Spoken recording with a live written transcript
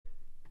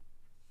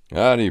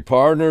Howdy,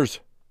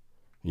 partners.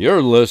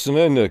 You're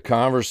listening to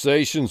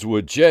Conversations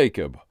with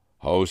Jacob,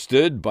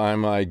 hosted by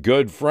my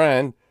good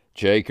friend,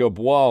 Jacob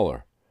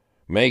Waller.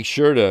 Make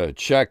sure to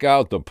check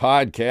out the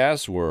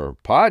podcast where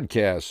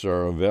podcasts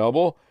are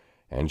available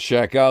and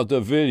check out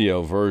the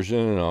video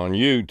version on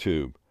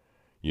YouTube.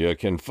 You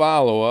can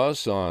follow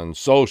us on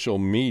social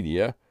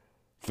media.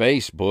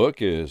 Facebook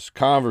is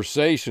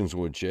Conversations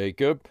with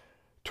Jacob.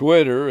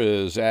 Twitter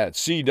is at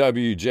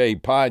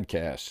CWJ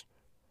Podcast.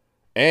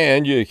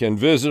 And you can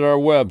visit our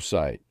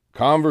website,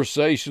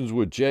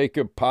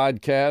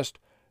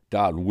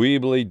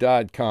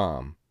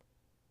 conversationswithjacobpodcast.weebly.com.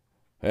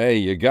 Hey,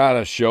 you got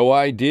a show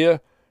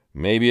idea?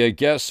 Maybe a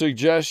guest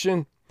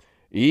suggestion?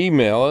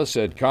 Email us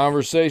at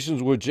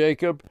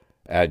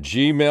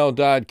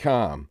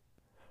conversationswithjacob@gmail.com.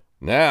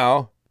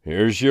 Now,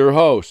 here's your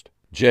host,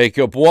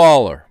 Jacob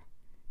Waller.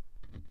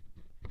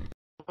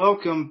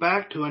 Welcome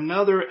back to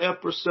another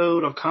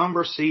episode of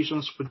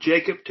Conversations with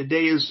Jacob.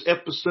 Today is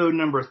episode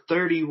number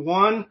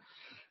 31.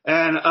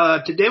 And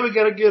today we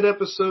got a good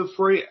episode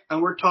for you,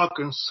 and we're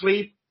talking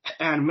sleep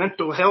and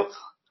mental health.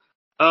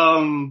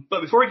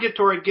 But before we get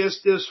to our guest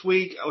this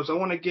week, I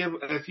want to give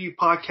a few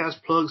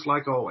podcast plugs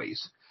like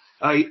always.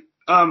 On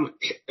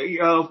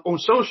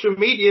social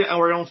media, and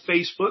we're on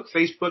Facebook,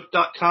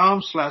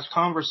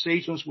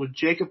 facebook.com/conversations with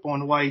Jacob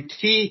on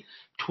YT.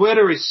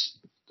 Twitter is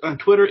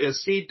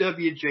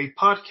CWJ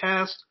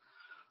Podcast.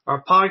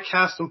 Our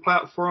podcasting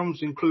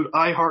platforms include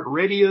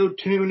iHeartRadio,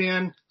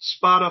 TuneIn,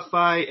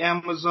 Spotify,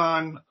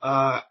 Amazon.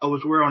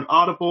 We're on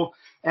Audible,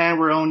 and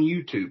we're on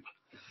YouTube.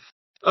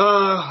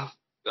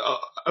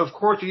 Of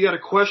course, you got a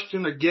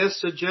question, a guest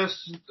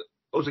suggestion,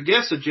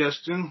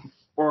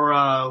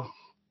 or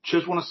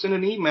just want to send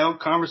an email,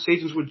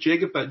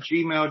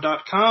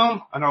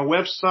 conversationswithjacob@gmail.com. And our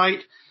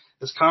website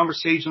is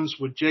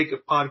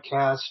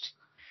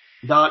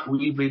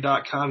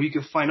conversationswithjacobpodcast.weebly.com. You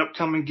can find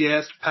upcoming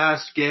guests,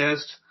 past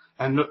guests,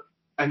 and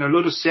a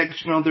little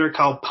section on there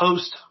called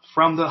Post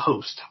from the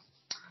Host.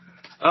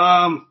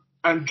 And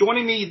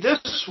joining me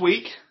this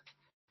week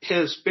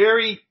is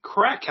Barry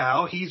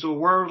Krakow. He's a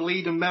world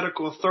leading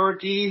medical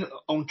authority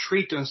on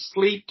treating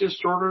sleep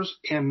disorders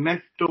and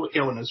mental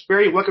illness.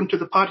 Barry, welcome to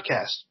the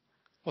podcast.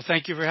 Well,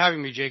 thank you for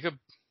having me, Jacob.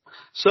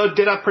 So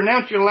did I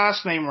pronounce your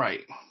last name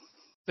right?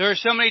 There are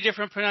so many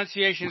different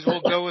pronunciations.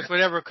 We'll go with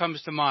whatever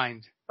comes to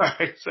mind. All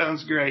right,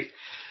 sounds great.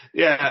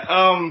 Yeah.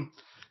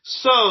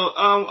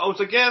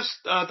 I guess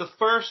the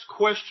first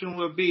question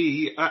would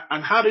be,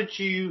 and how did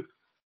you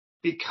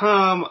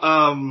become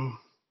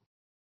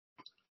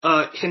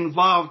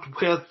involved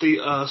with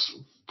the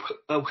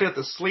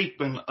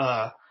sleeping?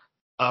 The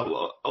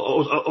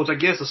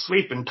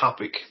sleeping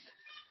topic.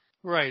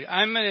 Right.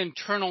 I'm an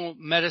internal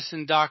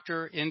medicine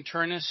doctor,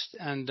 internist,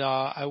 and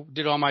I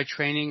did all my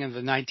training in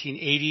the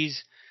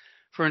 1980s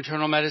for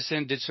internal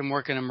medicine. Did some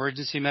work in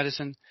emergency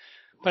medicine.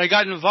 But I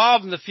got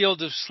involved in the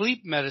field of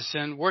sleep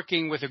medicine,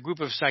 working with a group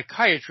of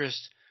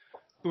psychiatrists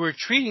who were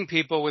treating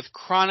people with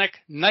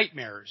chronic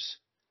nightmares.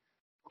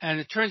 And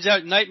it turns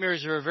out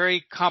nightmares are a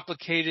very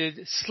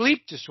complicated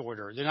sleep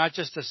disorder. They're not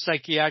just a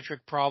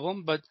psychiatric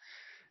problem, but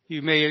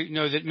you may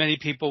know that many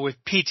people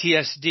with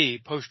PTSD,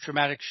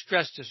 post-traumatic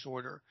stress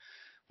disorder,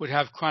 would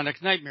have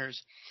chronic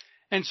nightmares.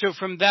 And so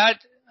from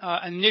that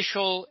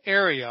initial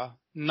area,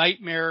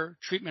 nightmare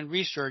treatment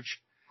research,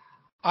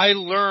 I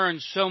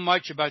learned so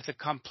much about the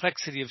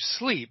complexity of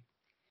sleep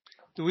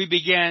that we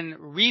began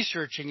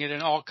researching it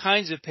in all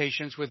kinds of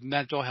patients with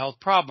mental health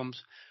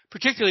problems,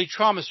 particularly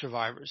trauma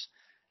survivors.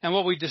 And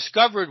what we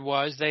discovered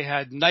was they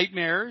had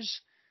nightmares,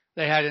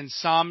 they had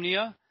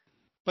insomnia,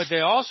 but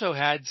they also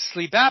had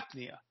sleep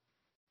apnea.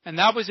 And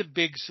that was a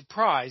big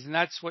surprise. And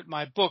that's what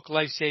my book,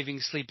 Life-Saving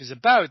Sleep, is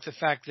about, the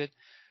fact that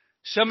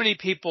so many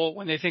people,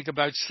 when they think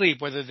about sleep,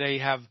 whether they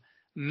have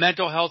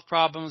mental health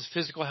problems,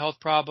 physical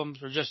health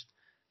problems, or just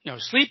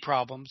sleep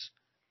problems,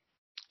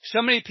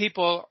 so many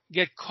people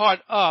get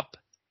caught up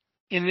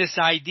in this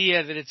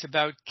idea that it's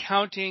about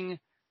counting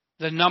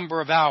the number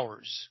of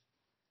hours.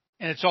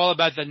 And it's all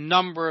about the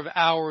number of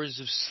hours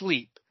of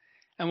sleep.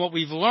 And what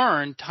we've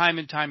learned time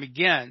and time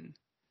again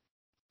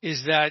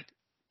is that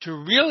to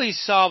really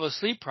solve a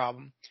sleep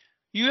problem,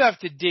 you have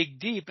to dig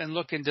deep and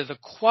look into the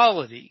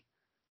quality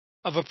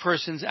of a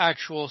person's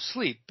actual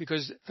sleep,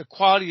 because the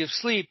quality of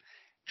sleep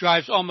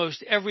drives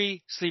almost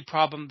every sleep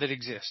problem that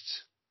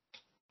exists.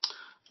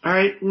 All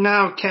right.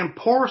 Now, can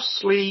poor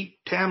sleep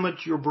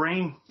damage your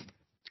brain?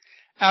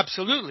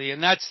 Absolutely.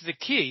 And that's the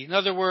key. In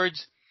other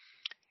words,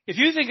 if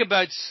you think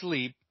about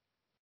sleep,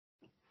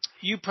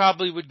 you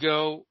probably would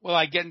go, well,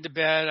 I get into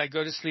bed, I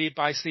go to sleep,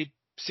 I sleep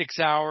 6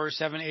 hours,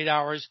 7, 8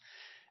 hours.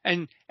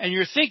 And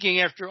you're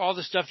thinking, after all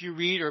the stuff you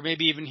read or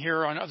maybe even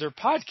hear on other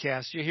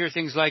podcasts, you hear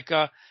things like,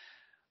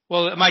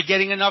 well, am I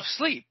getting enough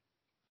sleep?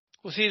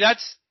 Well, see,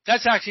 that's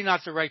actually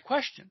not the right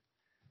question.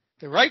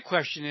 The right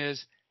question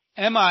is,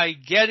 am I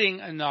getting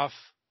enough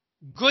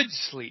good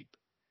sleep?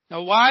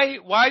 Now,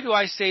 why do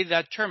I say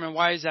that term, and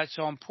why is that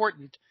so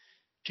important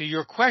to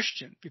your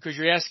question? Because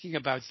you're asking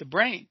about the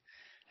brain.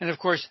 And of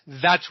course,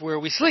 that's where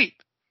we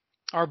sleep.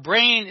 Our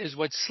brain is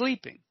what's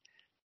sleeping.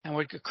 And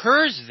what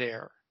occurs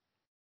there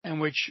and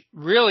which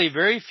really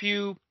very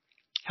few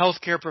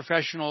healthcare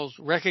professionals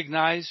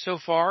recognize so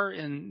far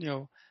in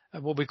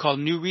what we call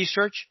new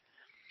research.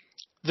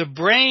 The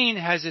brain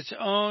has its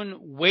own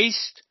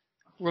waste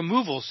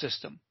removal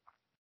system,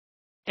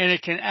 and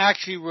it can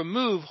actually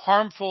remove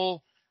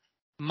harmful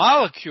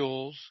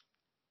molecules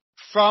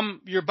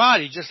from your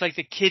body, just like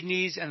the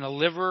kidneys and the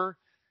liver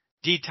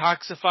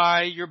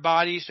detoxify your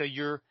body so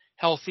you're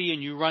healthy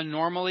and you run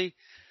normally.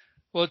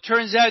 Well, it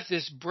turns out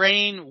this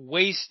brain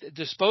waste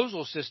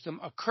disposal system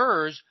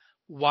occurs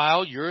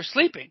while you're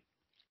sleeping.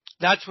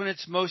 That's when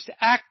it's most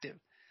active.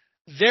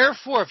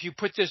 Therefore, if you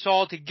put this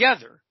all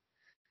together,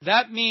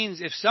 that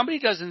means if somebody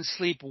doesn't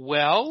sleep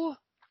well,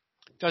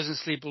 doesn't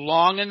sleep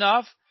long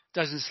enough,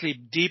 doesn't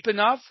sleep deep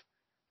enough,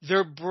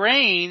 their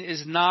brain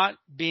is not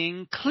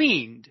being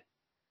cleaned.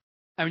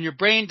 And when your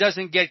brain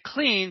doesn't get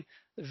clean,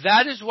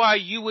 that is why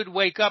you would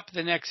wake up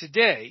the next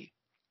day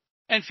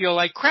and feel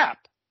like crap.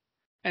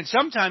 And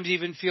sometimes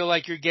even feel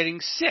like you're getting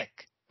sick.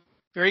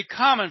 Very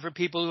common for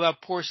people who have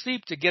poor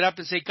sleep to get up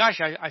and say, gosh,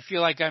 I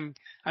feel like I'm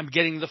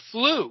getting the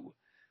flu,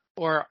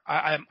 or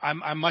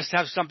I must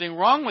have something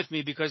wrong with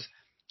me, because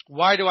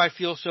why do I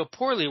feel so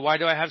poorly? Why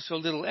do I have so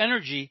little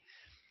energy?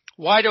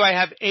 Why do I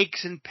have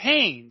aches and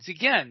pains?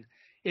 Again,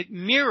 it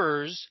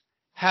mirrors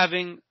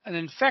having an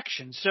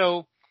infection.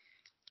 So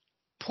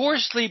poor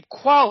sleep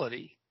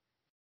quality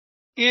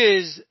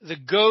is the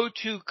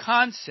go-to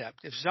concept.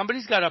 If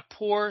somebody's got a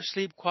poor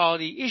sleep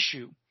quality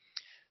issue,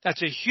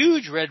 that's a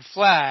huge red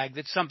flag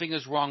that something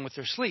is wrong with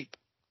their sleep.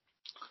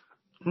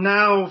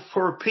 Now,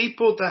 for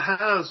people that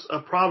has a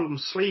problem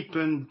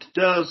sleeping,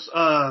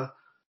 what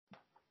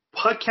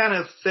kind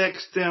of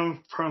affects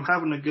them from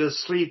having a good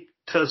sleep?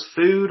 Does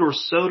food or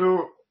soda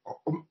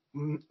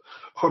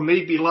or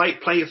maybe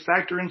light play a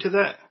factor into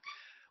that?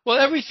 Well,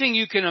 everything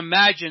you can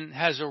imagine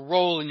has a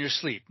role in your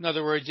sleep. In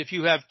other words, if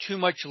you have too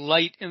much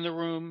light in the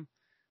room,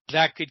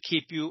 that could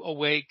keep you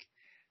awake.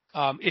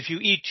 If you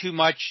eat too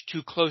much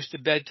too close to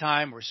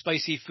bedtime, or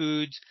spicy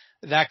foods,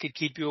 that could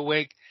keep you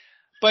awake.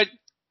 But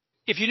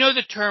if you know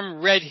the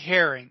term red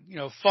herring,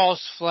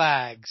 false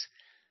flags,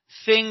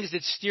 things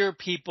that steer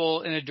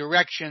people in a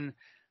direction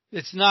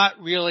that's not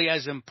really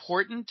as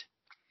important,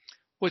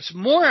 what's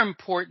more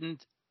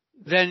important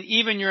than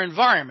even your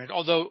environment,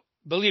 although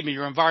believe me,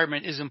 your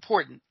environment is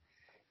important,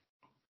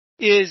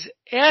 is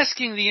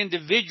asking the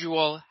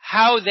individual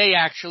how they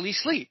actually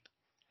sleep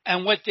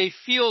and what they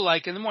feel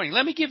like in the morning.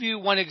 Let me give you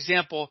one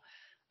example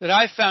that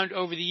I found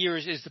over the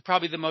years is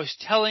probably the most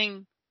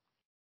telling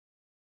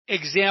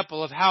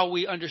example of how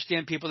we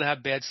understand people that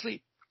have bad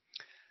sleep.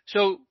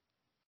 So,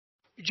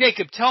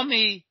 Jacob, tell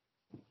me,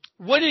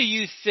 what do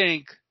you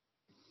think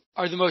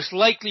are the most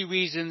likely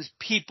reasons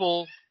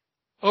people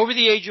over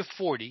the age of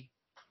 40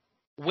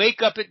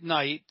 wake up at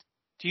night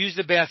to use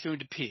the bathroom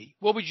to pee?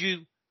 What would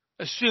you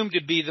assume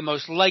to be the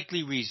most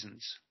likely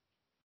reasons?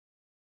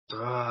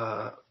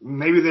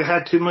 Maybe they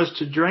had too much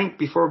to drink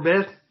before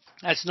bed.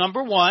 That's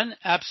number one.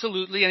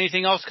 Absolutely.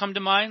 Anything else come to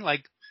mind?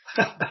 Like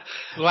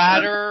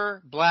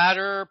bladder,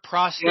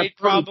 prostate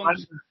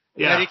problems,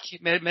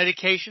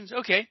 medications?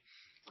 Okay.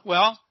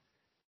 Well,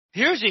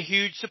 here's a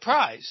huge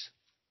surprise.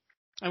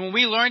 And when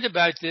we learned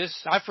about this,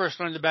 I first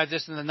learned about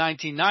this in the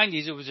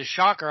 1990s. It was a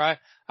shocker.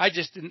 I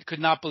just could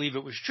not believe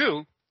it was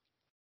true.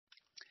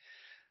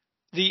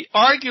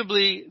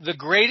 Arguably the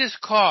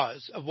greatest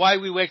cause of why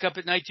we wake up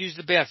at night to use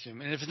the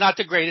bathroom, and if it's not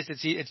the greatest,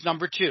 it's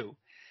number two,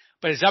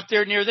 but it's up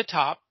there near the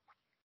top,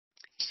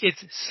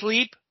 it's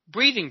sleep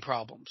breathing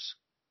problems.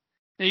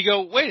 Now you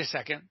go, wait a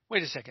second.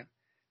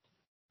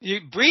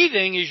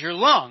 Breathing is your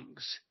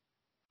lungs.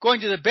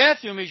 Going to the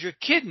bathroom is your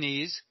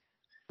kidneys.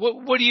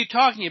 What are you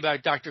talking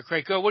about, Dr.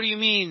 Krakow? What do you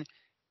mean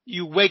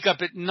you wake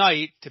up at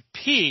night to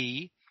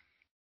pee?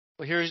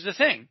 Well, here's the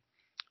thing.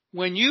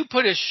 When you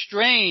put a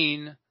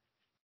strain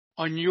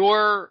on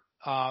your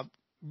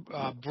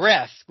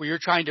breath, where you're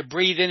trying to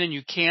breathe in and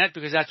you can't,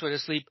 because that's what a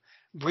sleep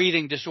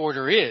breathing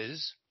disorder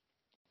is,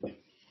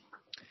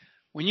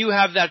 when you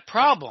have that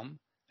problem,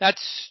 that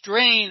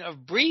strain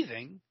of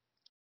breathing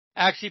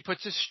actually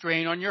puts a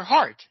strain on your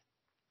heart.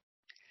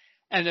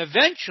 And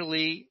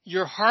eventually,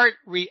 your heart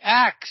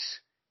reacts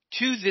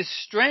to this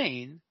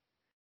strain,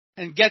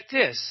 and get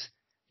this,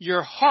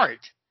 your heart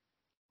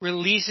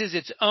releases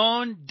its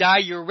own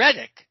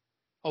diuretic.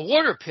 A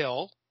water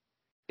pill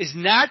is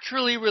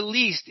naturally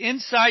released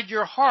inside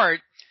your heart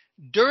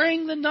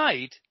during the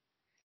night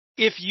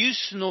if you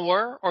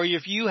snore or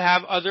if you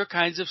have other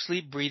kinds of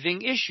sleep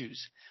breathing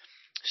issues.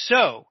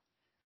 So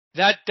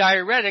that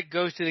diuretic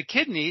goes to the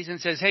kidneys and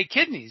says, hey,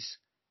 kidneys,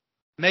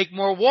 make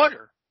more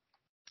water.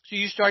 So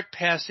you start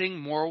passing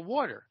more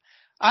water.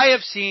 I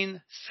have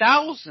seen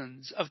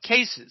thousands of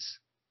cases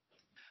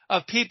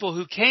of people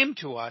who came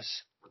to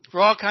us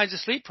for all kinds of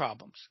sleep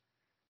problems.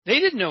 They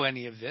didn't know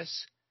any of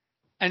this.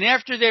 And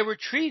after they were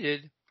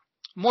treated,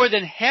 more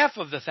than half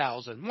of the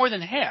 1,000, more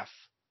than half,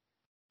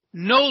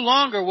 no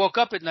longer woke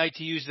up at night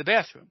to use the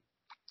bathroom.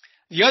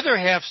 The other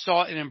half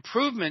saw an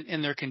improvement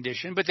in their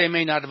condition, but they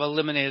may not have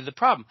eliminated the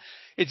problem.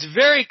 It's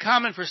very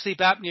common for sleep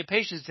apnea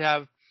patients to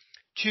have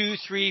 2,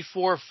 3,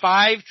 4,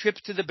 5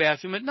 trips to the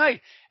bathroom at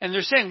night. And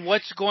they're saying,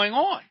 what's going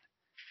on?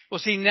 Well,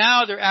 see,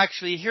 now they're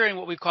actually hearing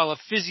what we call a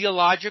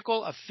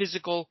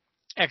physical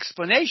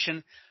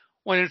explanation,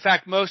 when in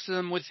fact most of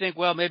them would think,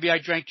 well, maybe I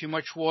drank too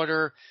much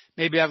water,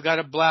 maybe I've got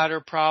a bladder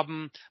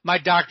problem, my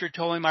doctor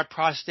told me my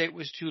prostate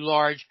was too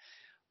large.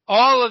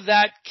 All of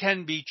that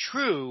can be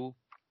true,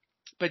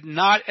 but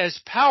not as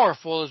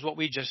powerful as what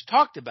we just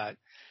talked about.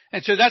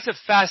 And so that's a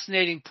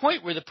fascinating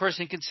point where the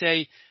person can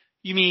say,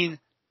 you mean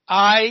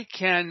I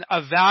can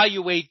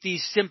evaluate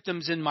these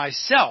symptoms in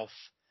myself,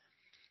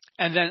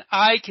 and then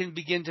I can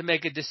begin to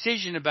make a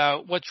decision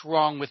about what's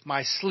wrong with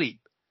my sleep.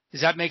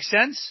 Does that make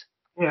sense?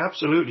 Yeah,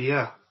 absolutely.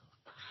 Yeah.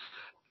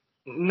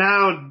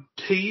 Now,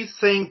 do you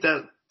think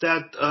that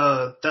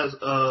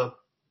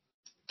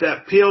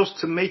pills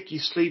to make you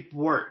sleep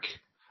work,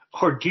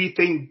 or do you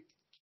think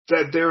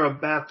that they're a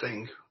bad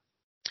thing?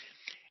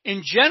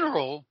 In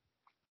general,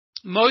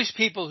 most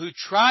people who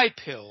try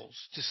pills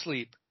to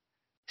sleep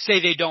say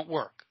they don't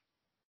work.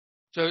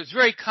 So it's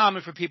very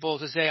common for people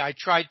to say, I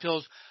tried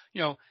pills.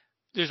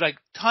 There's like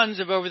tons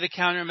of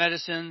over-the-counter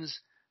medicines.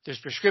 There's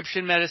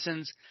prescription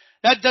medicines.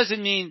 That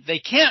doesn't mean they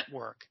can't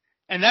work.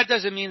 And that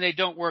doesn't mean they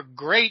don't work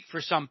great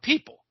for some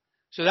people.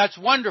 So that's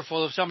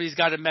wonderful if somebody's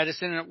got a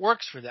medicine and it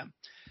works for them.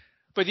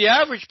 But the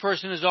average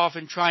person is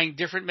often trying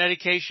different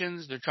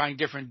medications. They're trying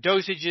different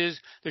dosages.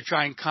 They're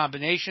trying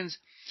combinations.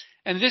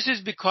 And this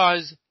is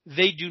because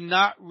they do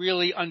not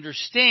really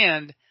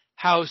understand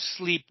how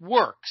sleep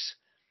works.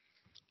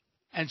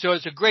 And so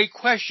it's a great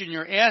question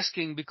you're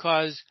asking,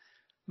 because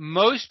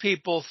most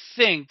people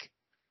think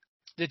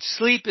that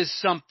sleep is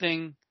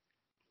something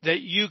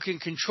that you can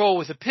control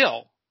with a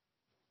pill.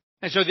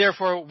 And so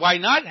therefore, why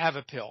not have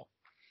a pill?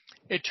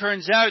 It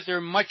turns out there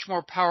are much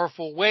more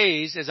powerful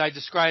ways, as I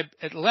describe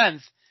at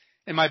length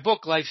in my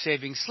book,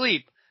 Life-Saving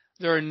Sleep.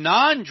 There are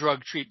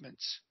non-drug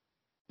treatments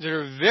that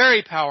are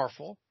very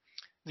powerful.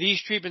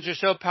 These treatments are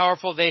so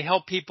powerful, they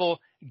help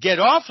people get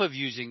off of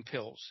using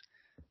pills.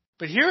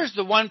 But here's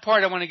the one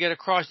part I want to get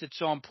across that's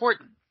so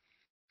important.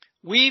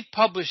 We've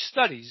published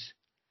studies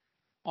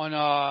on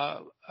a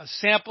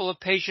sample of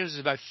patients,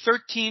 about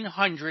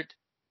 1,300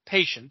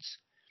 patients,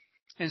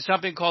 in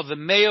something called the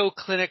Mayo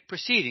Clinic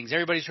Proceedings.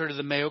 Everybody's heard of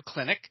the Mayo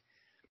Clinic.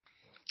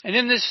 And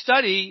in this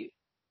study,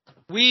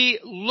 we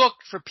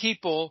looked for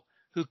people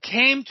who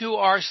came to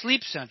our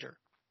sleep center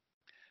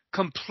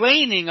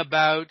complaining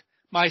about,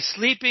 my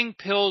sleeping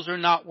pills are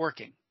not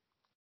working.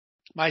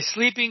 My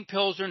sleeping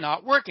pills are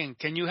not working.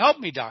 Can you help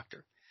me,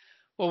 doctor?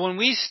 Well, when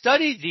we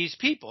studied these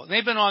people, and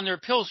they've been on their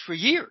pills for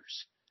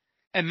years,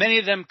 and many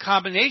of them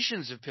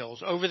combinations of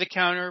pills,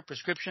 over-the-counter,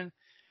 prescription,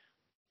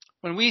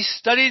 when we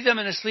studied them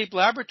in a sleep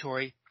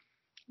laboratory,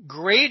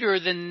 greater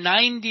than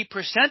 90%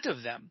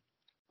 of them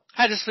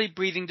had a sleep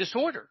breathing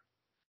disorder.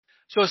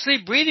 So a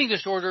sleep breathing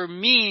disorder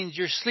means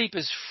your sleep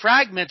is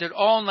fragmented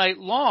all night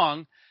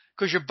long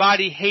because your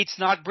body hates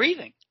not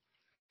breathing.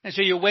 And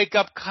so you wake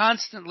up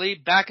constantly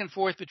back and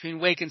forth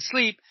between wake and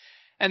sleep,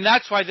 and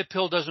that's why the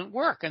pill doesn't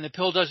work, and the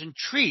pill doesn't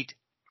treat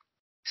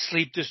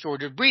sleep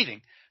disordered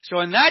breathing. So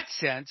in that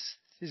sense,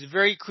 this is a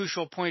very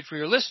crucial point for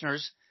your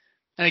listeners.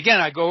 And again,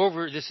 I go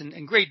over this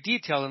in great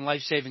detail in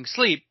Life-Saving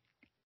Sleep.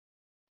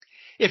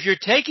 If you're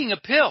taking a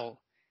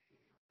pill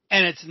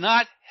and it's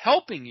not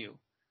helping you,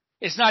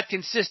 it's not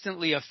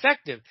consistently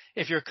effective,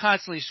 if you're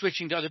constantly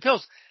switching to other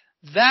pills,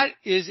 that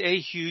is a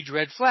huge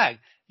red flag.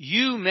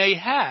 You may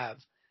have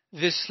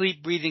this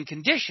sleep breathing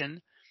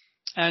condition,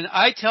 and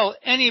I tell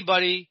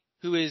anybody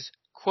who is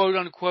quote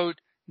unquote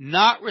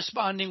not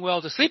responding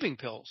well to sleeping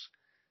pills,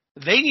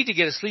 they need to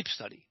get a sleep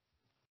study.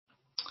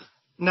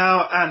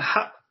 Now,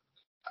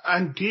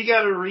 and do you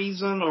got a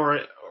reason, or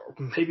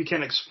maybe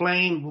can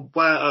explain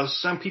why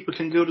some people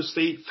can go to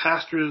sleep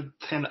faster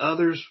than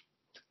others?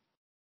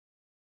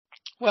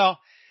 Well,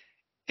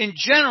 in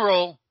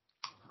general,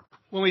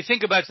 when we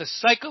think about the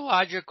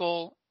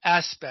psychological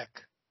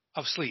aspect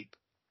of sleep,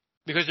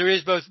 because there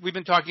is both, we've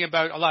been talking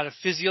about a lot of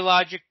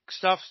physiologic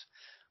stuff.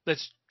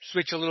 Let's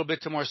switch a little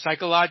bit to more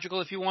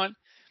psychological if you want.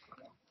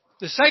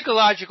 The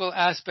psychological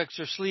aspects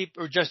of sleep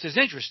are just as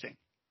interesting.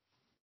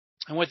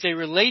 And what they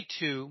relate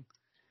to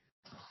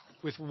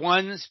with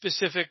one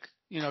specific,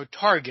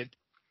 target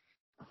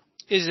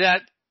is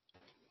that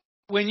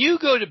when you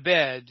go to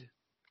bed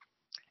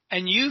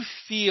and you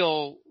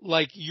feel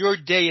like your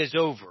day is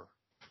over,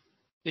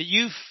 that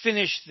you've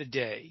finished the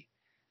day,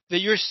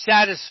 that you're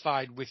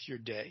satisfied with your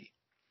day,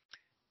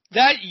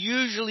 that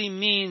usually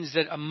means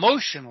that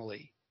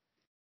emotionally,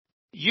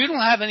 you don't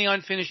have any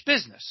unfinished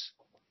business.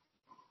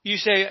 You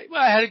say,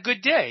 well, I had a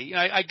good day.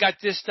 I got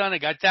this done. I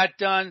got that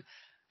done.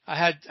 I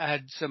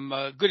had some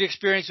good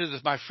experiences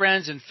with my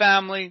friends and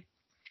family.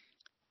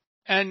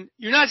 And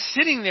you're not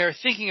sitting there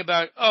thinking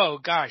about, oh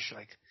gosh,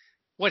 like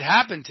what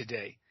happened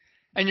today?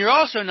 And you're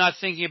also not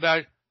thinking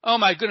about, oh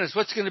my goodness,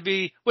 what's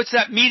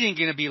that meeting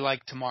going to be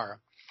like tomorrow?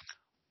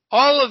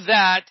 All of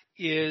that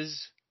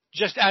is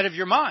just out of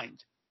your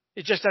mind.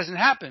 It just doesn't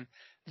happen.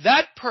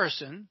 That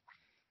person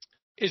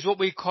is what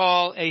we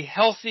call a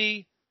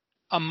healthy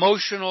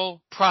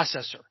emotional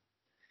processor.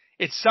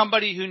 It's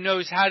somebody who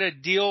knows how to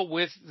deal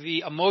with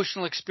the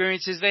emotional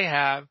experiences they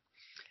have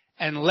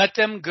and let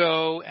them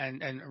go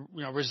and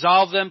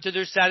resolve them to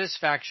their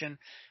satisfaction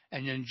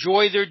and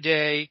enjoy their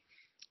day,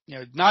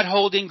 not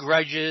holding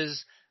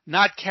grudges,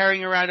 not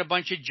carrying around a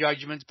bunch of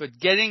judgments, but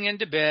getting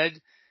into bed,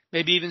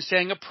 maybe even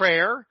saying a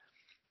prayer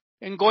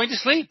and going to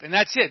sleep. And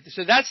that's it.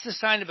 So that's the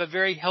sign of a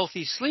very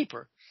healthy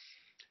sleeper.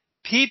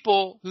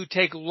 People who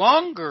take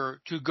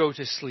longer to go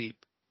to sleep,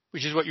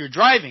 which is what you're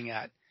driving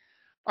at,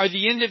 are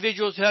the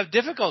individuals who have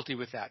difficulty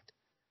with that.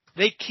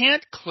 They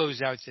can't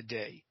close out the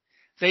day.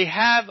 They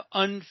have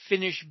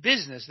unfinished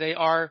business. They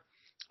are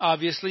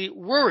obviously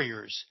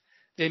worriers.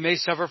 They may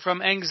suffer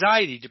from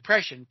anxiety,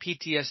 depression,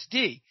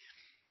 PTSD.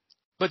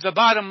 But the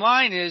bottom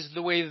line is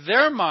the way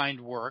their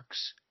mind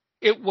works,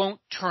 it won't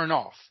turn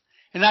off.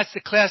 And that's the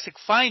classic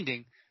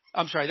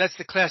that's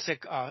the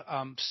classic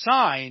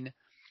sign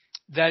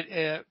that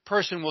a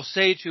person will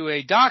say to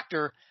a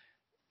doctor,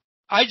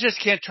 I just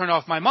can't turn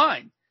off my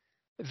mind.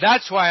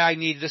 That's why I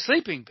need the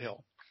sleeping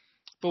pill.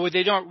 But what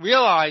they don't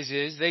realize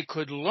is they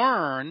could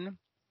learn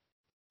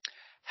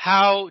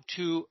how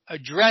to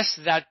address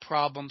that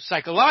problem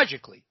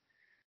psychologically.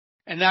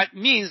 And that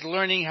means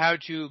learning how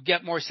to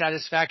get more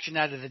satisfaction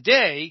out of the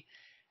day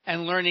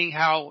and learning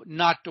how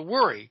not to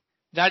worry.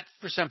 That,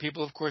 for some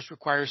people, of course,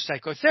 requires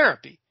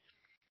psychotherapy.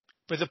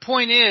 But the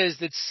point is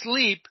that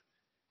sleep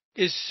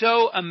is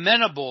so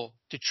amenable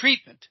to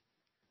treatment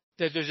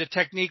that there's a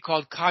technique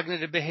called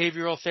cognitive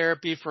behavioral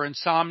therapy for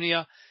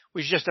insomnia,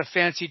 which is just a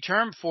fancy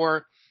term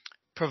for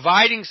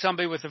providing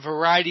somebody with a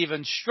variety of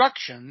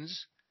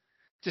instructions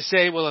to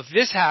say, well, if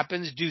this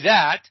happens, do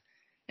that.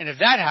 And if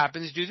that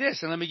happens, do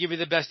this. And let me give you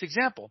the best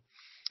example.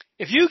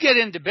 If you get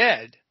into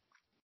bed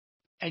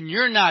and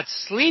you're not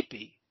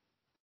sleepy,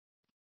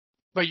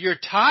 but you're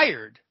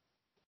tired,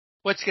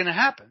 what's going to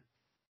happen?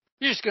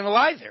 You're just going to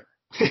lie there.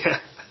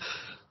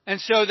 And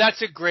so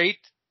that's a great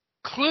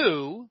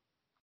clue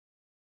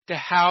to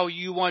how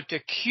you want to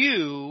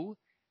cue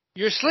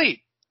your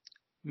sleep.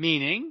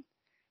 Meaning,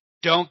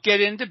 don't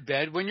get into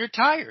bed when you're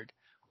tired.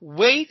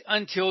 Wait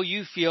until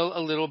you feel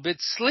a little bit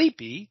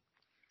sleepy,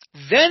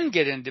 then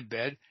get into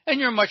bed, and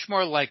you're much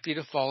more likely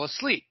to fall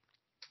asleep.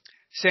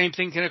 Same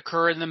thing can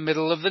occur in the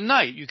middle of the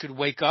night. You could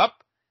wake up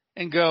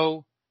and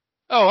go,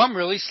 oh, I'm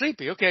really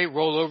sleepy. Okay,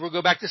 roll over,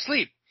 go back to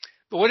sleep.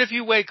 But what if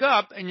you wake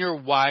up and you're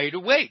wide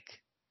awake?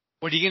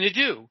 What are you going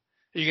to do?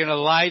 Are you going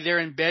to lie there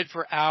in bed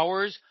for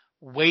hours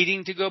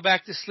waiting to go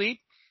back to sleep?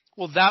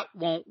 Well, that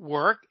won't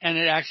work, and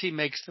it actually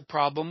makes the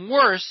problem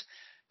worse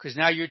because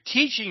now you're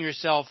teaching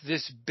yourself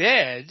this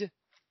bed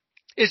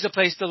is a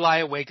place to lie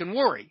awake and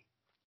worry.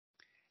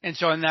 And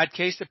so in that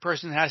case, the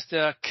person has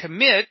to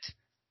commit,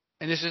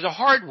 and this is a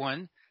hard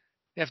one,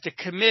 they have to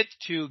commit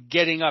to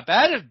getting up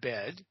out of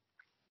bed,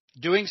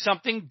 doing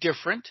something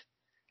different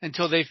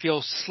until they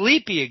feel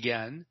sleepy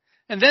again,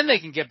 and then they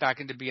can get back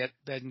into bed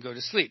and go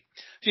to sleep.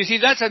 So you see,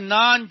 that's a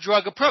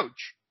non-drug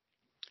approach.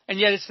 And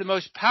yet it's the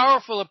most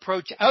powerful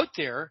approach out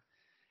there.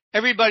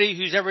 Everybody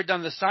who's ever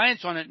done the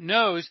science on it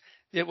knows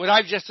that what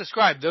I've just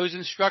described, those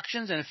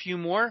instructions and a few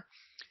more,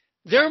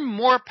 they're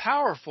more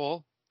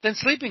powerful than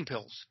sleeping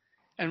pills.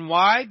 And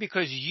why?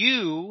 Because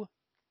your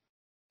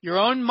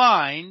own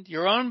mind,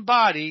 your own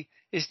body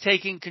is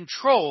taking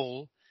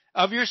control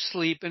of your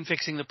sleep and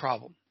fixing the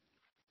problem.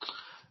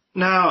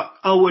 Now,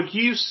 would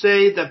you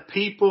say that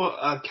people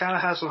kind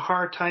of has a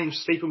hard time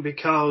sleeping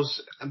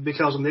because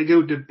when they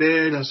go to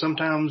bed and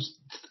sometimes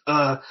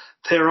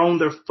they're on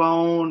their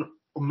phone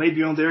or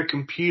maybe on their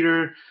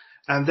computer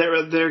and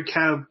they're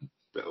kind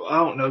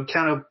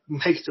of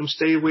makes them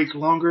stay awake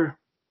longer?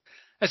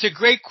 That's a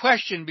great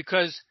question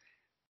because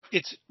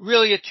it's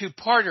really a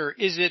two-parter.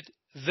 Is it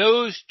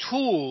those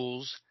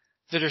tools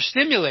that are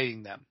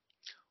stimulating them?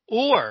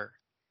 Or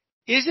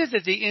is it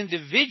that the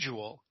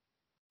individual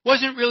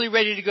wasn't really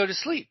ready to go to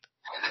sleep?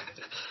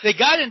 They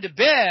got into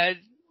bed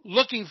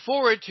looking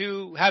forward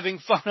to having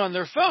fun on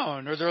their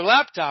phone or their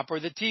laptop or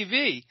the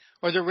TV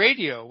or the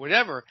radio,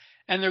 whatever.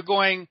 And they're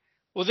going,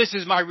 well, this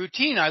is my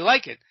routine. I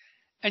like it.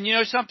 And you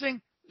know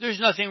something?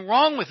 There's nothing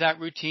wrong with that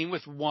routine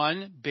with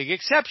one big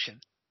exception.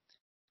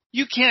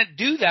 You can't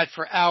do that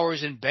for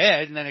hours in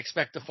bed and then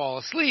expect to fall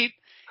asleep.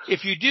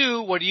 If you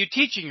do, what are you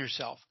teaching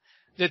yourself?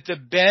 That the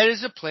bed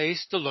is a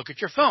place to look at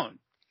your phone.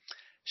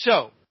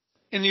 So,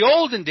 in the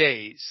olden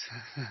days,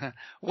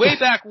 way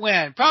back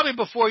when, probably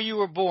before you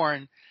were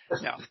born,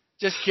 no,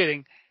 just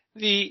kidding,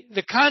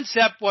 the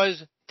concept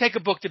was take a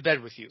book to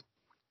bed with you.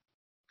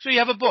 So you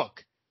have a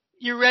book.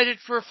 You read it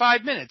for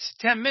 5 minutes,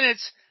 10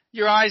 minutes,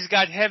 your eyes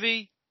got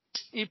heavy,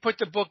 you put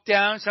the book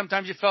down,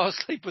 sometimes you fell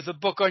asleep with a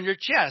book on your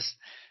chest.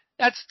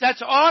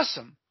 That's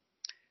awesome.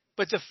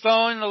 But the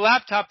phone and the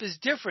laptop is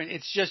different.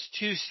 It's just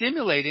too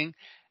stimulating.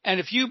 And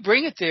if you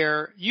bring it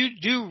there, you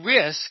do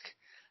risk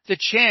the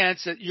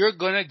chance that you're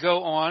going to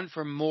go on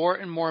for more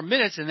and more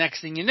minutes. The next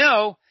thing you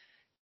know,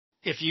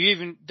 if you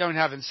even don't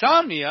have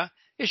insomnia,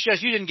 it's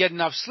just you didn't get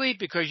enough sleep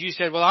because you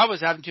said, well, I was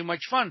having too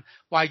much fun.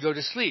 Why go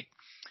to sleep?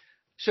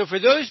 So for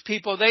those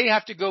people, they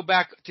have to go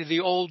back to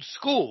the old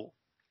school.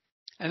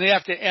 And they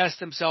have to ask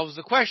themselves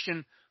the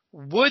question,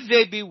 would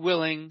they be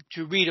willing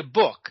to read a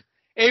book?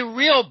 A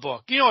real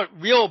book. You know what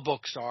real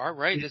books are,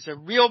 right? It's a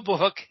real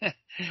book,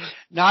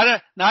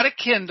 not a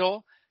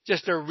Kindle,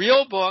 just a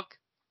real book.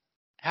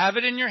 Have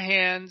it in your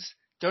hands.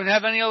 Don't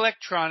have any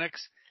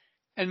electronics.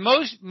 And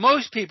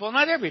most people,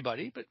 not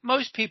everybody, but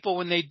most people,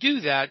 when they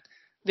do that,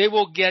 they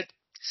will get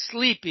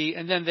sleepy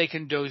and then they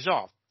can doze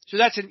off. So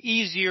that's an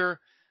easier,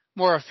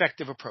 more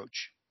effective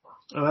approach.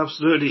 Oh,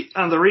 absolutely.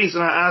 And the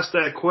reason I asked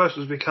that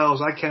question is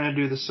because I kind of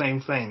do the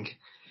same thing.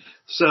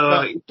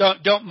 So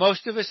don't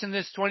most of us in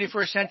this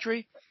 21st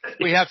century,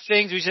 we have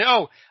things we say,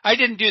 oh, I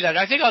didn't do that.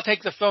 I think I'll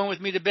take the phone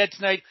with me to bed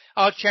tonight.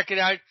 I'll check it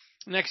out.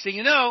 Next thing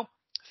you know,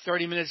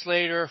 30 minutes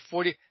later,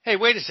 40. Hey,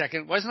 wait a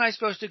second. Wasn't I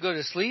supposed to go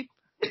to sleep?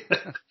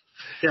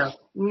 Yeah.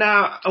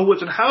 Now,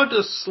 how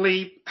does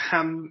sleep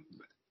and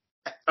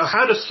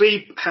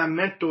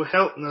mental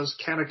healthness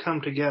kind of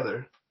come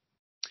together?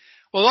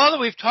 Well, all that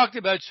we've talked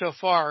about so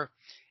far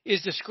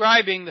is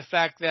describing the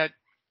fact that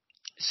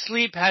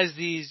sleep has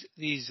these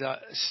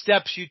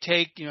steps you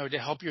take, to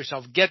help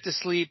yourself get to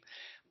sleep,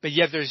 but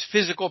yet there's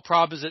physical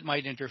problems that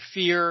might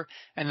interfere,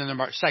 and then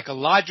there are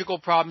psychological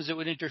problems that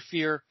would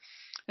interfere.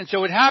 And so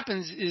what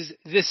happens is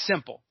this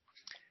simple.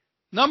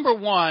 Number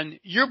one,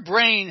 your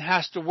brain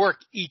has to work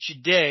each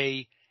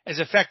day as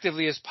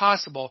effectively as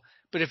possible,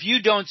 but if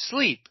you don't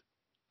sleep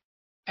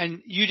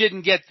and you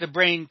didn't get the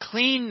brain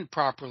clean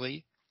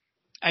properly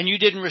and you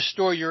didn't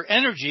restore your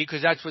energy,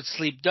 because that's what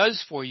sleep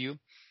does for you,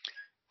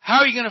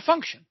 how are you going to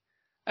function?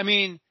 I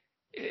mean,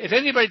 if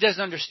anybody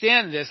doesn't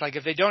understand this, like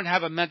if they don't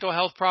have a mental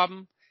health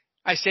problem,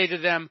 I say to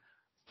them,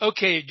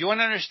 okay, do you want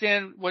to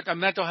understand what a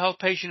mental health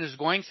patient is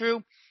going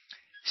through?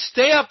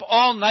 Stay up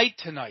all night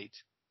tonight.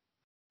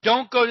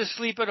 Don't go to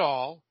sleep at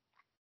all.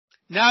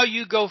 Now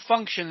you go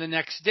function the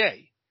next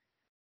day.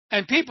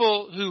 And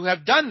people who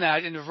have done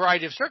that in a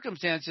variety of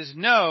circumstances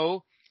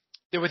know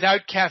that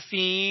without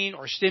caffeine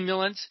or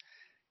stimulants,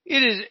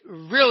 it is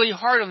really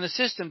hard on the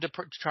system to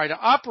try to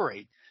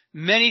operate.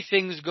 Many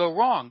things go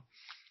wrong.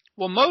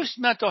 Well, most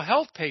mental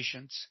health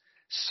patients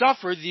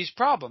suffer these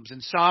problems: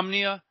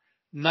 insomnia,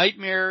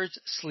 nightmares,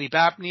 sleep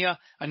apnea,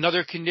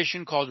 another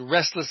condition called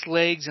restless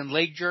legs and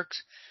leg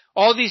jerks.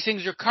 All these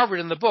things are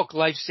covered in the book,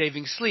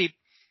 Life-Saving Sleep,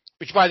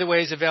 which, by the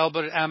way, is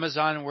available at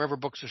Amazon and wherever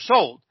books are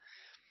sold.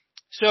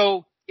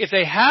 So if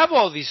they have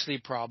all these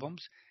sleep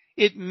problems,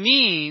 it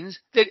means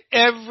that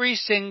every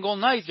single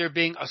night they're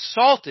being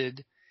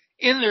assaulted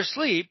in their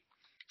sleep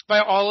by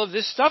all of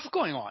this stuff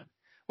going on,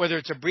 whether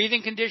it's a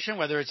breathing condition,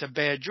 whether it's a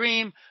bad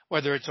dream,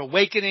 whether it's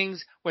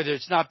awakenings, whether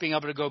it's not being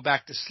able to go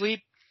back to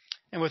sleep.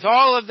 And with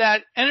all of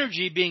that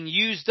energy being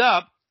used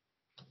up,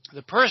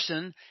 the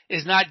person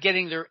is not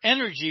getting their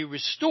energy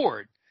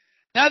restored.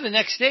 Now the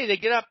next day they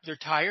get up, they're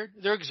tired,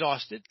 they're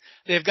exhausted,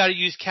 they've got to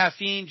use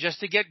caffeine just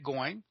to get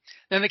going.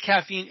 Then the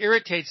caffeine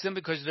irritates them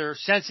because they're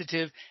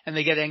sensitive and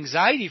they get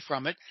anxiety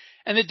from it.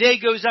 And the day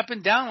goes up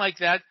and down like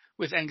that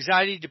with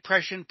anxiety,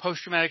 depression,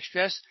 post-traumatic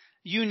stress,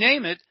 you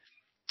name it.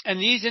 And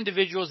these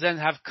individuals then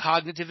have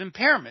cognitive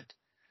impairment.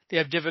 They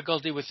have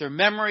difficulty with their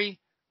memory,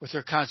 with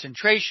their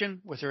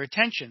concentration, with their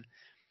attention.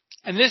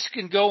 And this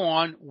can go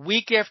on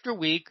week after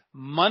week,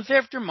 month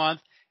after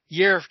month,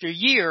 year after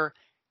year,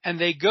 and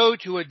they go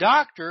to a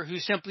doctor who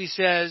simply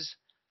says,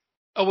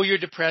 oh, well, you're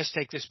depressed,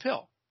 take this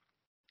pill.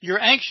 You're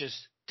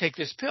anxious, take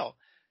this pill.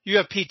 You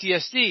have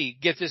PTSD,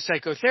 get this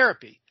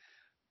psychotherapy.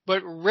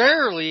 But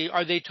rarely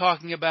are they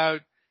talking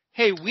about,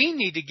 hey, we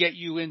need to get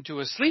you into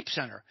a sleep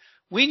center.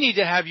 We need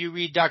to have you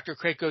read Dr.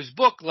 Krakow's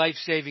book,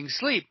 Life-Saving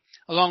Sleep,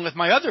 along with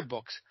my other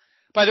books.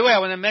 By the way, I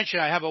want to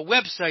mention I have a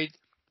website,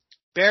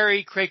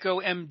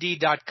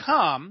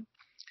 BarryKrakowMD.com,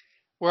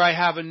 where I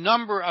have a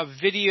number of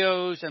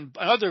videos and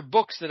other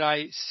books that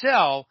I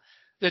sell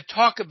that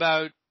talk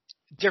about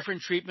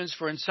different treatments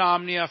for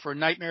insomnia, for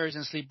nightmares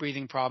and sleep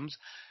breathing problems.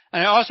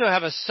 And I also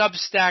have a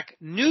Substack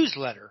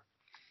newsletter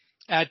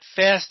at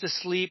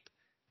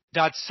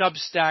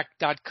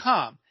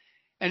fastasleep.substack.com.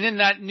 And in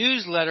that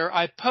newsletter,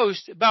 I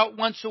post about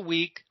once a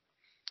week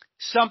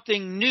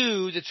something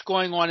new that's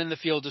going on in the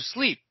field of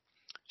sleep.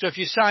 So if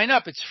you sign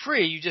up, it's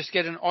free. You just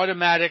get an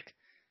automatic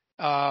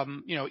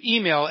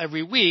email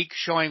every week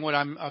showing what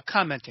I'm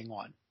commenting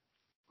on.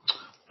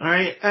 All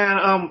right.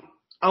 And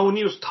when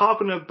you was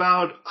talking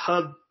about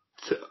how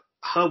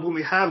when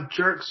we have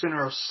jerks in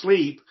our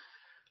sleep,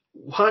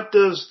 what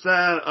does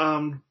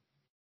that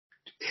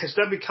is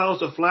that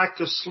because of lack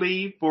of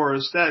sleep, or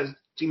is that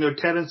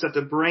tendency that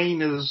the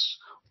brain is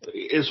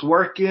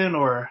working,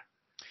 or?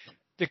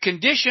 The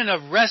condition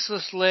of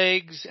restless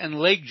legs and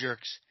leg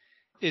jerks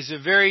is a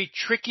very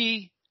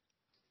tricky,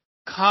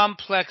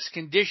 complex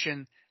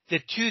condition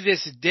that to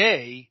this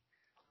day,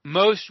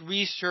 most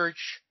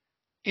research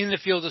in the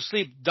field of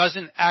sleep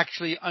doesn't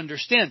actually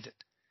understand it.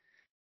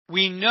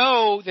 We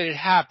know that it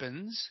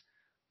happens.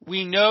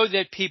 We know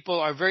that people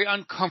are very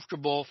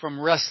uncomfortable from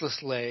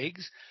restless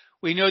legs.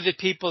 We know that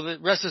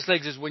restless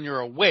legs is when you're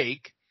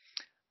awake.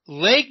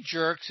 Leg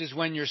jerks is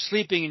when you're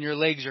sleeping and your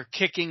legs are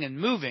kicking and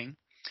moving.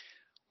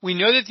 We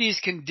know that these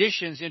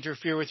conditions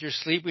interfere with your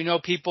sleep. We know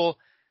people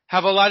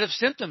have a lot of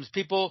symptoms.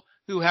 People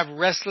who have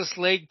restless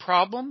leg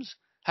problems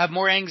have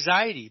more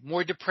anxiety,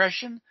 more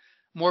depression,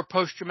 more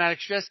post-traumatic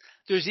stress.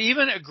 There's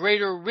even a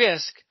greater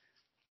risk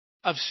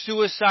of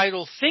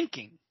suicidal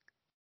thinking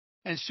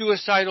and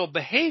suicidal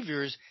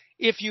behaviors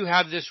if you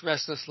have this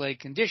restless leg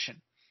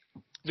condition.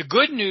 The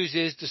good news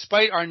is,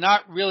 despite our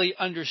not really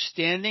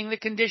understanding the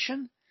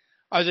condition,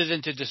 other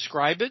than to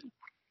describe it,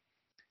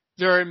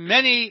 there are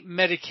many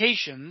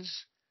medications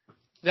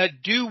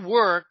that do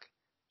work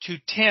to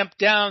tamp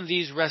down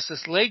these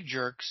restless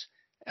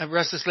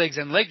legs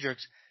and leg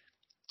jerks.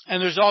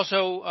 And there's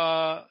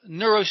also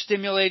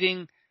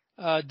neurostimulating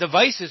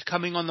devices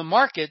coming on the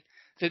market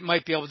that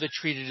might be able to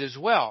treat it as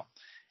well.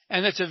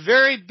 And it's a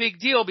very big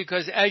deal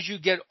because as you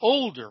get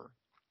older,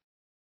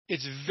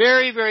 it's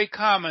very, very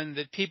common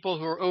that people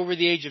who are over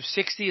the age of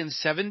 60 and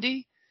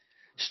 70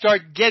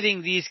 start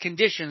getting these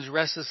conditions,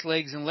 restless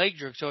legs and leg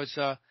jerks. So it's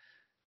a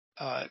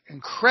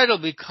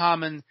incredibly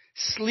common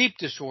sleep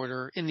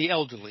disorder in the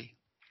elderly.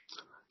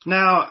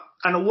 Now,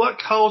 and what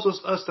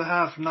causes us to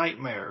have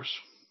nightmares?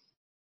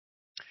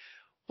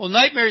 Well,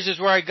 nightmares is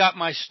where I got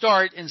my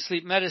start in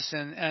sleep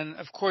medicine. And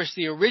of course,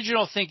 the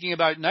original thinking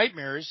about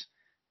nightmares,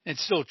 and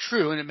it's still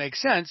true and it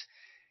makes sense,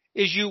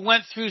 is you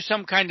went through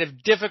some kind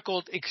of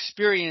difficult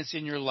experience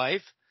in your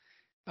life.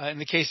 In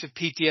the case of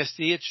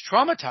PTSD, it's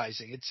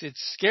traumatizing. It's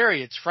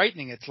scary. It's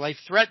frightening. It's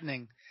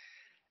life-threatening.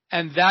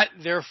 And that,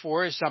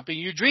 therefore, is something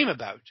you dream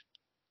about.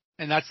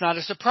 And that's not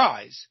a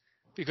surprise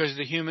because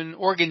the human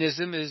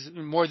organism is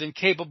more than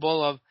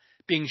capable of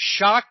being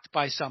shocked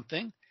by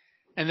something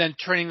and then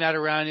turning that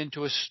around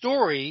into a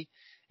story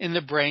in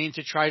the brain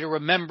to try to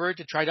remember,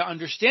 to try to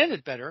understand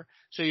it better,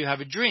 so you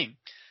have a dream.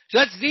 So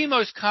that's the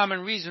most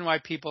common reason why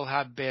people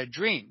have bad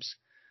dreams.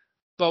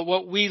 But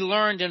what we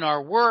learned in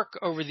our work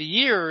over the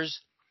years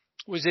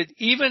was that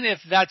even if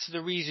that's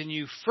the reason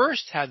you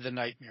first had the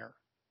nightmare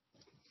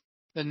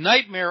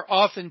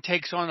often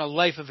takes on a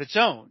life of its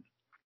own.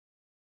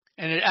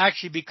 And it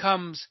actually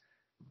becomes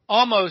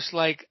almost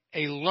like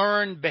a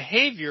learned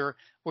behavior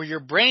where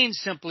your brain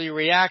simply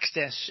reacts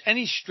to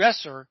any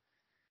stressor,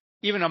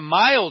 even a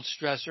mild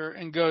stressor,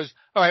 and goes,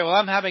 all right, well,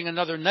 I'm having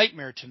another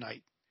nightmare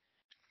tonight.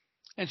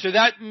 And so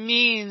that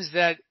means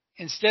that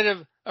instead of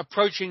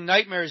approaching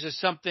nightmares as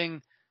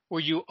something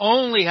where you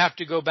only have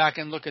to go back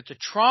and look at the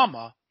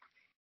trauma,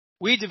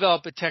 we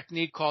develop a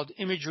technique called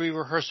imagery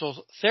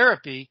rehearsal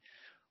therapy,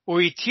 where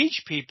we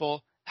teach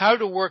people how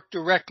to work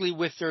directly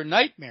with their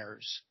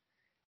nightmares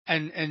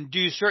and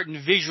do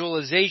certain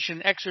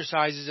visualization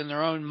exercises in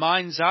their own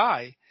mind's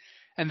eye,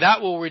 and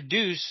that will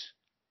reduce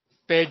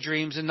bad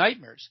dreams and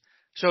nightmares.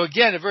 So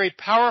again, a very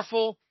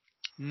powerful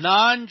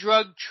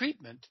non-drug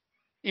treatment,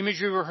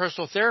 imagery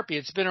rehearsal therapy.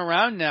 It's been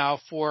around now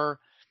for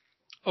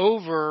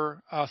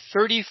over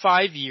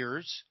 35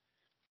 years.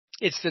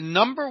 It's the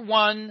number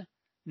one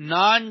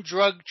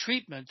non-drug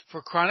treatment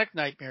for chronic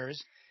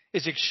nightmares.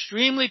 It's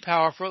extremely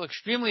powerful,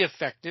 extremely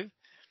effective.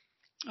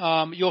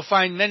 You'll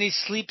find many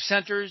sleep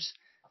centers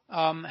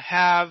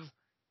have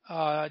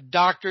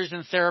doctors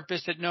and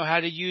therapists that know how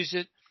to use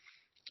it.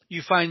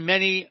 You find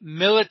many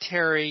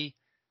military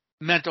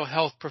mental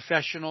health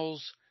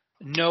professionals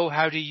know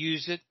how to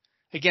use it.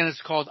 Again,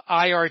 it's called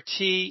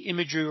IRT,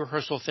 imagery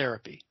rehearsal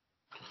therapy.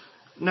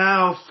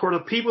 Now, for the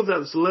people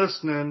that's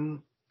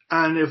listening,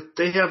 and if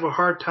they have a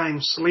hard time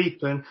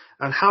sleeping,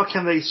 and how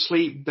can they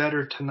sleep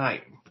better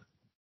tonight?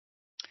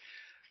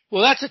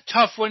 Well, that's a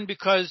tough one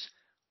because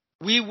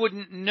we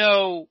wouldn't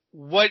know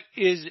what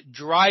is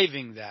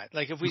driving that.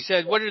 Like if we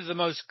said, what are the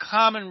most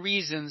common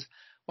reasons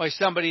why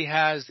somebody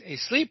has a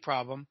sleep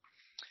problem,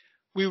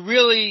 we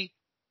really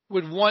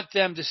would want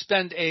them to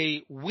spend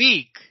a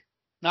week,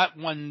 not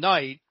one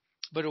night,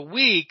 but a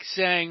week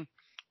saying,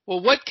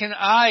 well, what can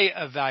I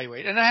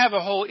evaluate? And I have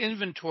a whole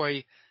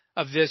inventory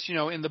of this,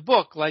 in the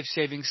book,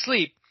 Life-Saving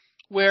Sleep,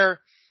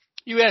 where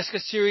you ask a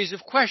series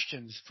of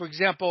questions. For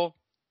example,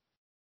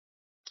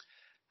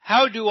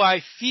 how do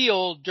I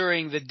feel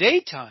during the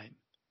daytime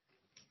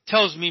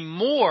tells me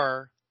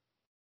more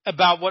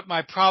about what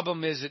my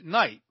problem is at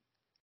night.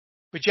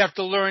 But you have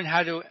to learn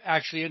how to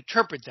actually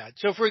interpret that.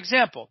 So, for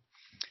example,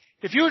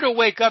 if you were to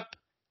wake up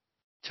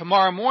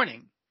tomorrow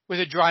morning with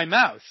a dry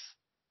mouth,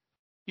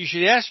 you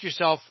should ask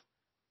yourself,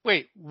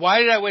 wait, why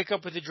did I wake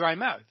up with a dry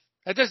mouth?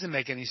 That doesn't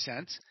make any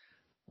sense.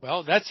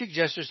 Well, that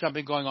suggests there's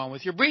something going on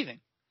with your breathing.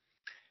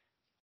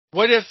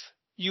 What if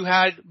you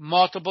had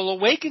multiple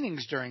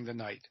awakenings during the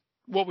night?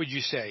 What would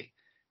you say?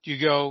 Do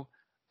you go,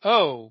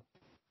 oh,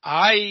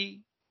 I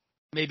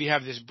maybe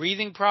have this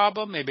breathing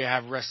problem, maybe I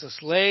have restless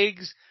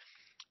legs,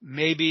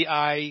 maybe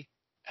I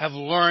have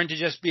learned to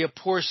just be a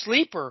poor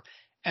sleeper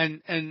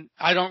and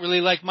I don't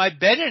really like my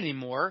bed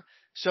anymore,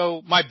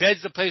 so my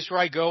bed's the place where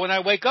I go and I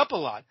wake up a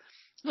lot.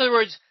 In other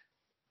words,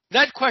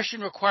 that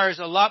question requires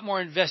a lot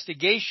more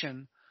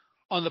investigation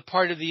on the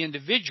part of the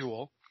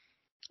individual.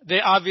 They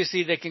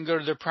can go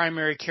to their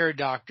primary care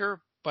doctor,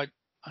 but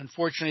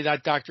unfortunately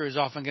that doctor is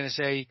often going to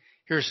say,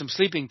 here's some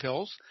sleeping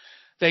pills.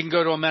 They can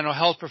go to a mental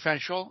health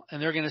professional and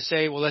they're going to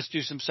say, well, let's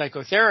do some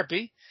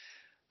psychotherapy.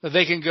 But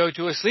they can go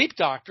to a sleep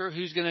doctor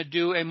who's going to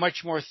do a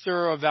much more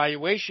thorough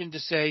evaluation to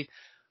say,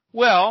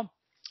 Well,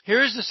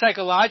 here's the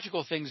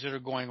psychological things that are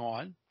going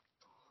on,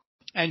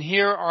 and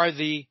here are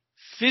the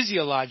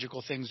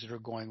physiological things that are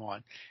going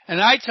on.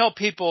 And I tell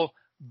people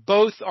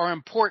both are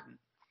important.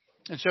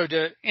 And so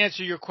to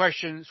answer your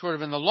question sort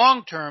of in the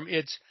long term,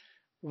 it's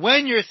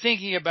when you're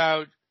thinking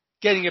about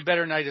getting a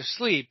better night of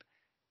sleep,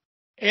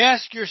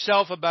 ask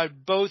yourself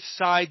about both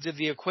sides of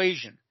the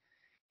equation.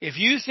 If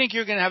you think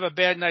you're going to have a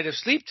bad night of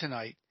sleep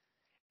tonight,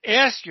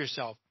 ask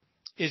yourself,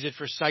 is it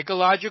for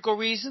psychological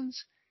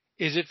reasons?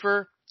 Is it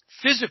for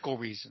physical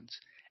reasons?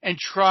 And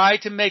try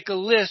to make a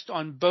list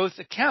on both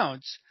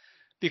accounts,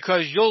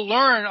 because you'll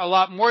learn a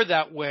lot more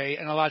that way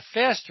and a lot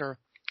faster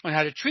on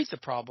how to treat the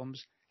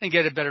problems and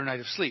get a better night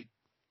of sleep.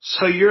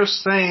 So you're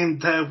saying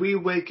that if we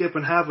wake up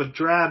and have a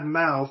dry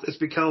mouth, it's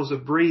because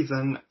of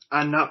breathing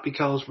and not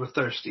because we're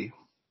thirsty?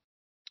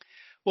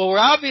 Well, we're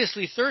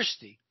obviously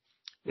thirsty,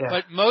 Yeah.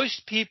 but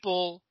most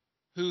people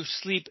who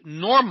sleep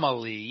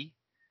normally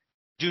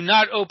do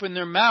not open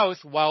their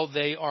mouth while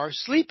they are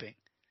sleeping.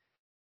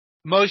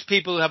 Most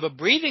people who have a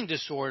breathing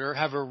disorder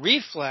have a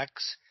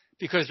reflex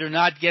because they're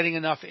not getting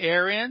enough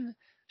air in,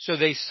 so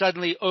they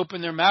suddenly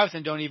open their mouth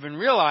and don't even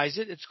realize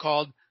it. It's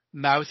called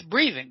mouth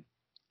breathing.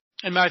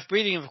 And mouth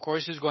breathing, of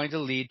course, is going to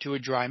lead to a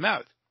dry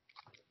mouth.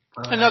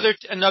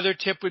 Another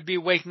tip would be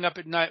waking up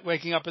in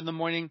the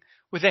morning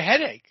with a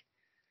headache.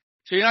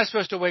 So you're not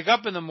supposed to wake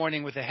up in the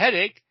morning with a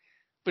headache,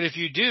 but if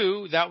you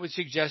do, that would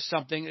suggest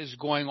something is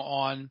going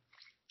on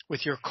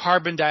with your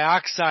carbon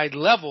dioxide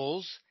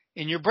levels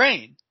in your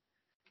brain,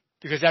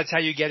 because that's how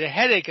you get a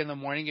headache in the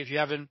morning if you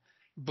haven't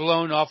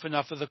blown off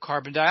enough of the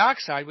carbon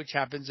dioxide, which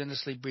happens in a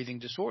sleep breathing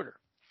disorder.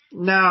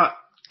 Now,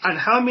 and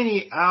how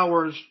many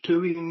hours do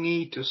we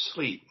need to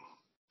sleep?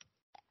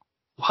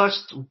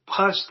 Plus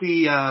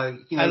the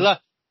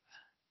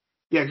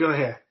yeah, go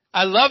ahead.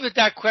 I love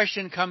that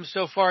question comes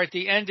so far at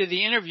the end of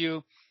the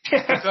interview,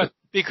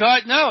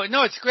 because no,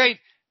 it's great,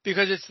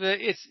 because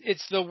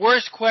it's the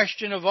worst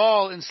question of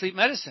all in sleep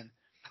medicine.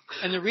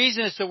 And the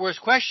reason it's the worst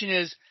question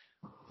is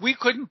we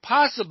couldn't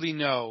possibly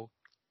know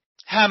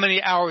how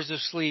many hours of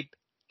sleep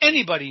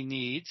anybody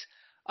needs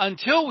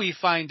until we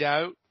find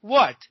out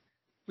what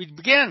we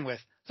began with,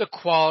 the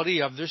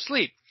quality of their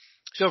sleep.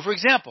 So, for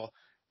example,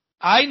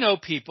 I know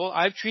people,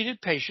 I've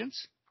treated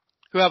patients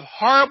who have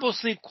horrible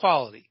sleep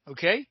quality,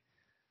 okay?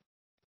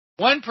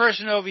 One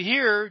person over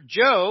here,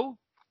 Joe,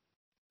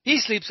 he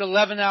sleeps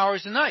 11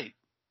 hours a night.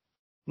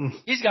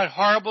 He's got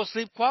horrible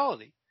sleep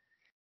quality.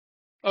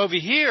 Over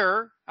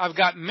here, I've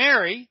got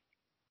Mary,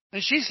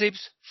 and she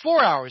sleeps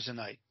 4 hours a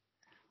night.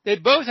 They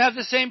both have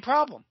the same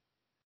problem.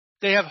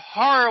 They have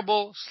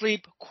horrible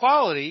sleep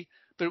quality,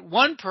 but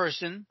one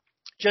person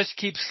just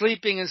keeps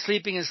sleeping and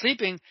sleeping and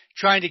sleeping,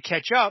 trying to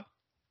catch up.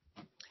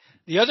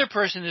 The other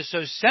person is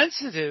so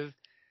sensitive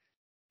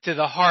to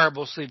the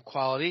horrible sleep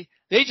quality,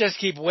 they just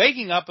keep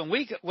waking up and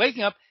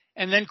waking up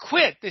and then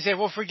quit. They say,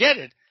 well, forget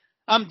it.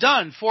 I'm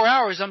done. 4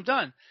 hours, I'm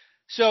done.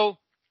 So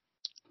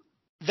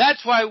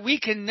that's why we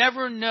can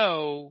never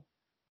know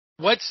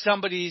what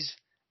somebody's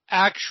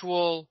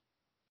actual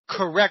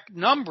correct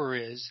number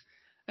is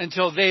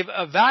until they've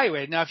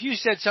evaluated. Now, if you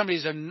said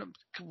somebody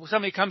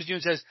comes to you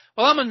and says,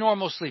 well, I'm a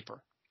normal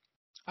sleeper,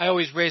 I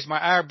always raise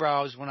my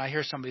eyebrows when I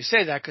hear somebody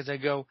say that, because I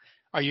go,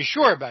 are you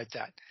sure about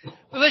that?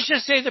 Well, let's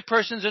just say the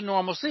person's a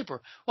normal sleeper.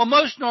 Well,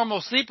 most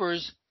normal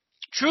sleepers,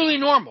 truly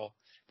normal,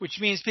 which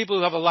means people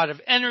who have a lot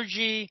of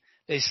energy,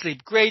 they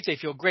sleep great, they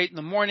feel great in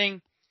the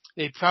morning,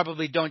 they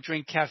probably don't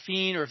drink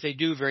caffeine, or if they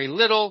do, very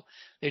little,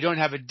 they don't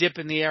have a dip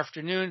in the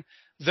afternoon.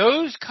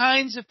 Those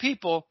kinds of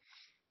people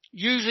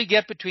usually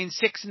get between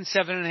 6 and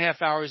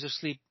 7.5 hours of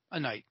sleep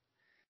a night.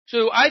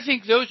 So I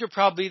think those are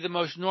probably the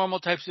most normal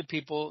types of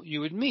people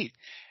you would meet.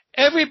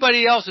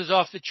 Everybody else is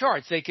off the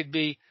charts. They could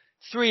be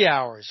 3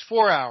 hours,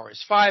 4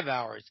 hours, 5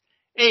 hours,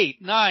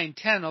 8, 9,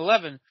 10,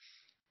 11.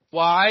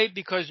 Why?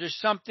 Because there's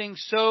something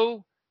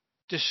so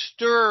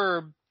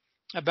disturbed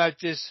about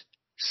this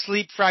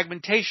sleep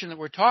fragmentation that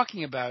we're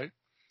talking about,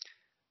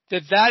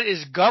 that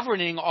is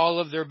governing all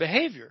of their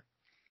behavior.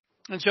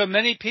 And so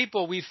many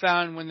people we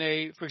found when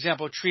they, for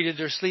example, treated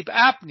their sleep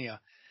apnea,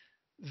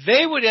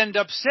 they would end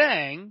up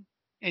saying,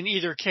 in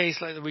either case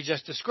like we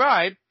just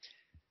described,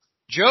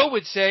 Joe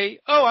would say,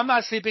 oh, I'm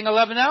not sleeping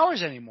 11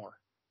 hours anymore.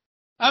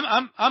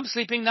 I'm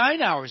sleeping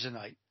 9 hours a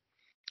night.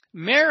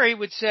 Mary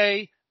would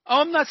say,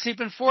 oh, I'm not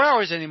sleeping 4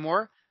 hours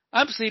anymore.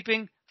 I'm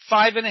sleeping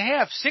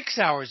 5.5, 6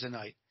 hours a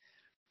night.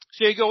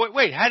 So you go,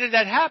 wait, how did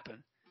that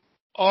happen?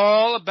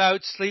 All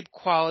about sleep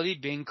quality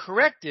being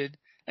corrected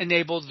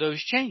enabled those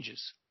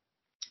changes.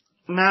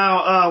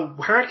 Now,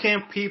 where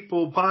can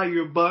people buy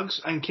your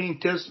books, and can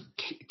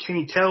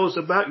you tell us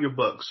about your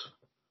books?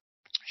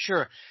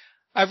 Sure.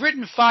 I've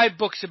written 5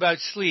 books about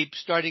sleep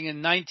starting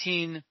in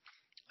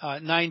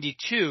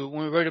 1992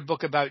 when we wrote a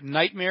book about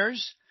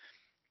nightmares,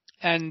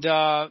 and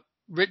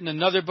written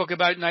another book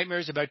about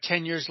nightmares about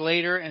 10 years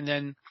later, and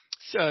then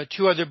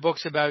 2 other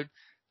books about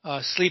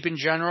sleep in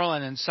general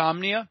and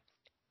insomnia.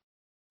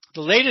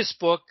 The latest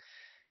book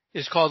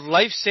is called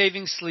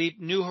Life-Saving Sleep,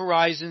 New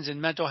Horizons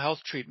in Mental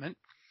Health Treatment.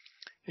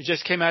 It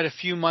just came out a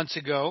few months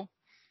ago.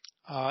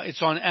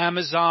 It's on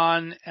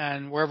Amazon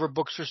and wherever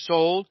books are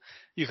sold.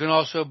 You can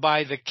also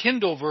buy the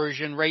Kindle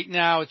version. Right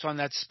now, it's on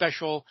that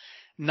special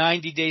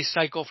 90-day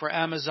cycle for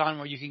Amazon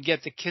where you can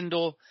get the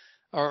Kindle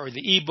or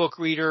the ebook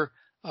reader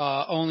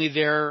only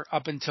there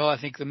up until, I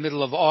think, the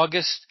middle of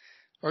August,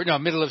 or no,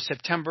 middle of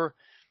September.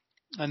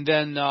 And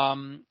then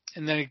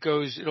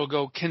it'll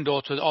go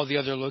Kindle to all the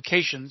other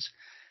locations.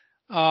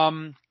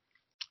 The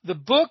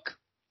book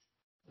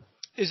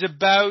is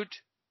about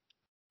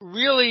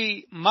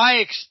really my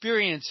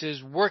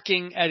experiences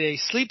working at a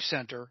sleep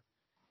center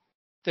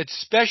that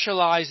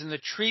specialize in the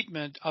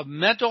treatment of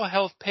mental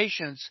health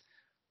patients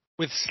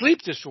with sleep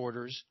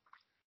disorders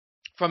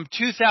from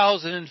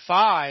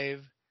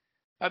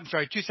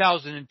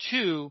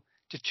 2002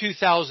 to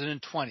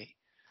 2020.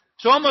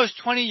 So almost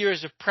 20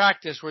 years of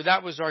practice where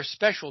that was our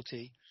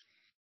specialty.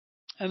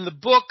 And the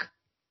book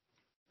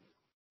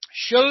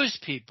shows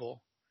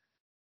people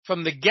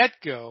from the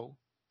get-go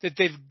that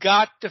they've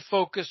got to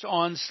focus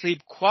on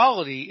sleep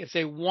quality if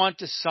they want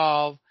to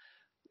solve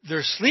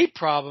their sleep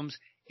problems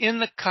in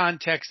the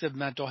context of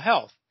mental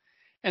health.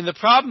 And the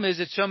problem is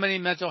that so many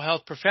mental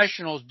health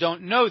professionals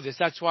don't know this.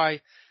 That's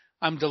why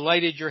I'm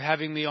delighted you're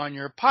having me on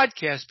your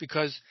podcast,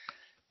 because,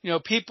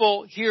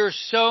 people hear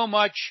so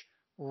much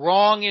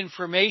wrong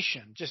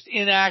information, just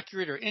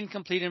inaccurate or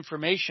incomplete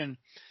information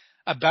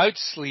about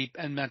sleep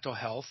and mental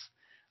health.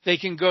 They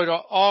can go to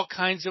all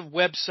kinds of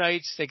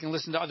websites. They can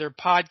listen to other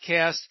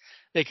podcasts.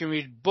 They can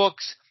read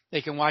books.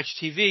 They can watch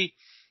TV.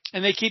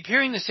 And they keep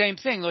hearing the same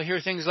thing. They'll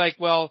hear things like,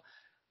 well,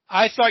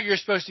 I thought you're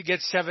supposed to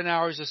get 7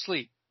 hours of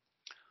sleep.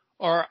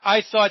 Or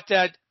I thought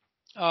that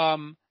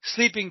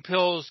sleeping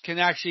pills can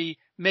actually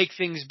make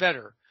things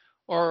better.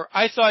 Or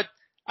I thought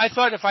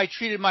if I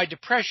treated my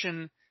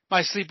depression,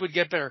 my sleep would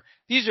get better.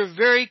 These are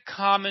very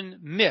common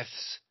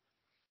myths.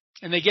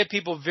 And they get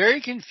people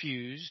very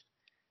confused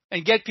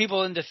and get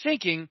people into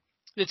thinking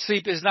that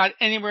sleep is not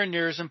anywhere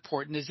near as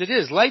important as it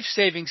is.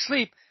 Life-saving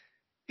sleep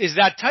is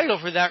that title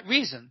for that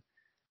reason.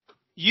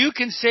 You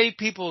can save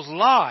people's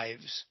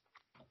lives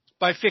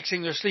by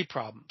fixing their sleep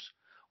problems.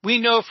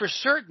 We know for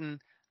certain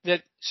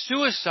that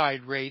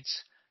suicide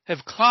rates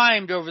have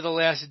climbed over the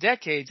last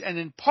decades, and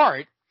in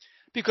part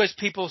because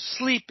people's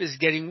sleep is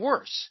getting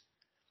worse.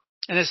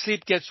 And as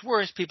sleep gets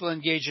worse, people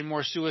engage in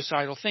more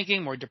suicidal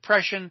thinking, more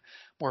depression,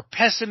 more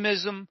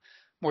pessimism,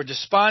 more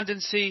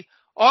despondency,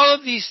 all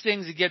of these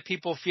things that get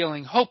people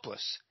feeling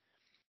hopeless.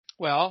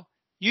 Well,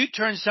 you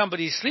turn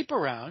somebody's sleep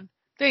around,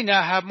 they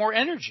now have more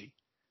energy.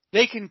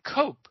 They can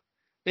cope.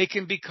 They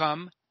can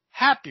become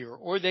happier,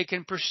 or they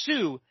can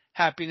pursue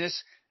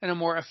happiness in a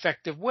more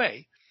effective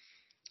way.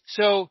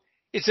 So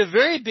it's a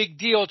very big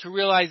deal to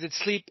realize that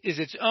sleep is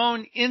its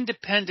own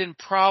independent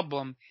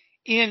problem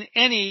in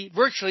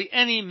virtually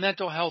any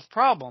mental health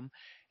problem,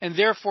 and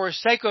therefore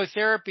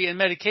psychotherapy and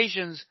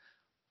medications,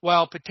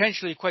 while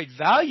potentially quite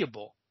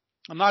valuable,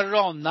 I'm not at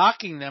all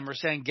knocking them or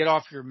saying get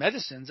off your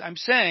medicines. I'm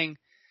saying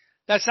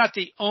that's not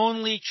the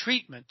only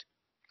treatment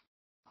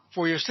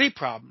for your sleep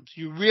problems.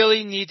 You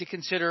really need to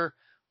consider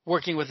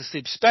working with a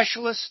sleep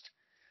specialist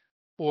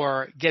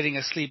or getting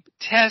a sleep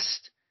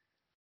test,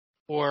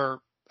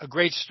 or a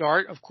great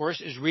start, of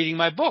course, is reading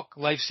my book,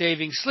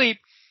 Life-Saving Sleep,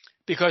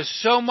 because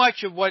so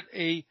much of what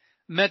a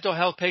mental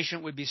health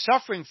patient would be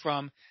suffering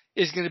from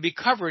is going to be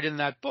covered in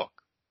that book.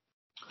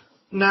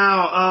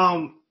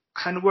 Now,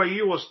 and where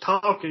you was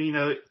talking,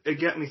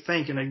 it got me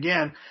thinking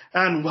again.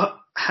 And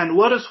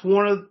what is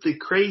one of the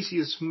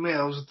craziest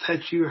myths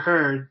that you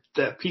heard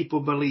that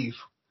people believe?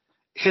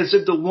 Is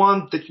it the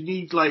one that you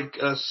need like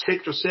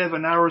 6 or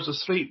 7 hours of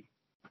sleep?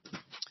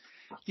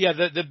 Yeah,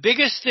 the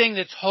biggest thing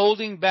that's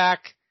holding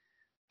back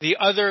the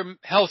other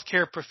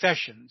healthcare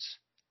professions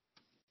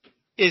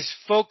is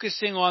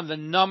focusing on the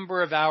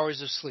number of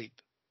hours of sleep.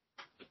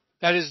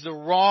 That is the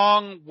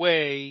wrong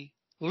way,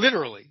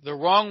 literally the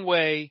wrong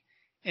way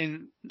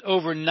in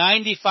over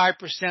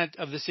 95%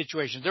 of the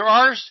situations. There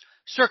are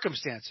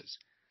circumstances.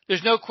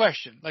 There's no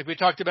question. Like we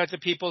talked about the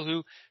people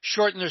who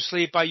shorten their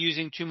sleep by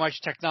using too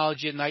much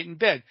technology at night in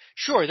bed.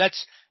 Sure,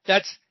 that's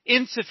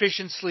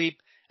insufficient sleep,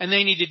 and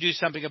they need to do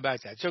something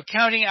about that. So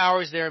counting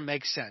hours there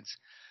makes sense.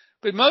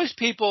 But most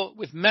people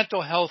with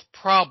mental health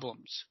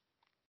problems,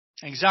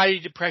 anxiety,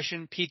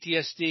 depression,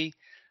 PTSD,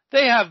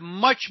 they have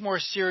much more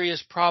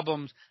serious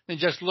problems than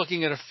just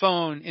looking at a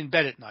phone in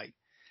bed at night.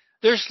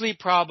 Their sleep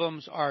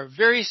problems are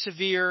very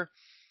severe.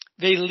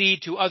 They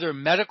lead to other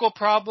medical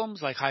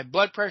problems like high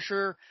blood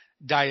pressure,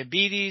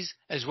 diabetes,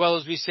 as well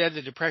as we said,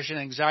 the depression,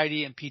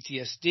 anxiety, and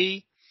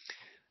PTSD.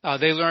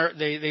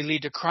 They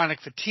lead to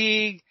chronic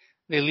fatigue.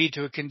 They lead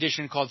to a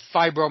condition called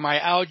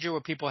fibromyalgia,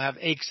 where people have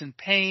aches and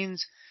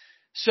pains.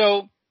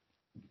 So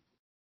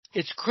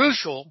it's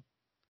crucial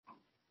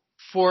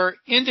for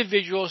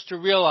individuals to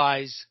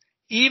realize,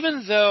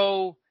 even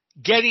though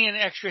getting an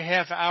extra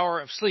half hour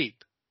of sleep,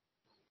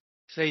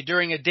 say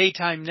during a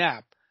daytime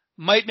nap,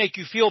 might make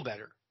you feel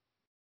better.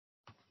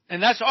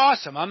 And that's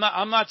awesome.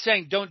 I'm not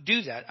saying don't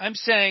do that. I'm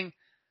saying,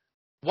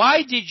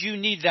 why did you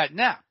need that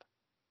nap?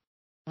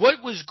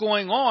 What was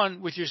going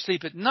on with your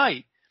sleep at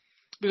night?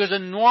 Because a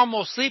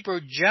normal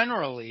sleeper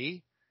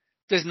generally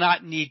does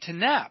not need to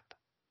nap.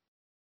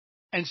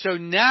 And so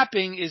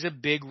napping is a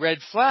big red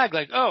flag,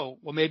 like, oh,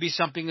 well, maybe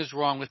something is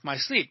wrong with my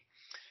sleep.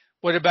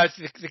 What about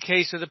the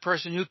case of the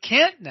person who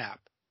can't nap?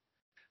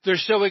 They're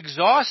so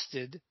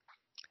exhausted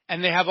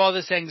and they have all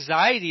this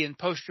anxiety and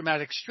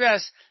post-traumatic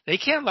stress, they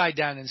can't lie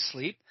down and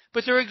sleep,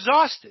 but they're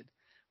exhausted.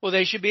 Well,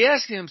 they should be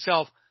asking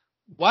themselves,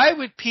 why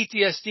would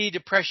PTSD,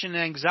 depression,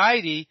 and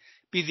anxiety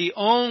be the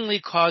only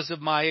cause of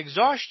my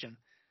exhaustion?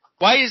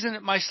 Why isn't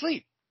it my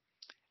sleep?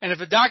 And if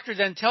a doctor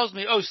then tells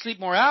me, oh, sleep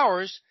more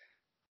hours,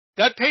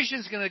 that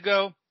patient's going to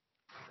go,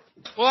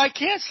 well, I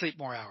can't sleep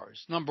more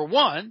hours, number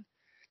one.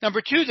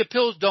 Number two, the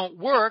pills don't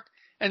work.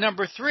 And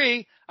number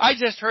three, I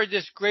just heard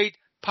this great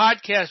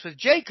podcast with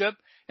Jacob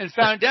and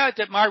found out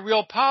that my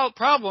real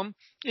problem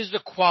is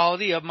the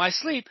quality of my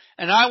sleep.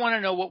 And I want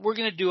to know what we're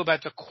going to do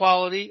about the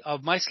quality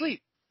of my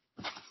sleep.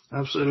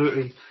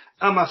 Absolutely.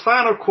 My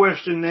final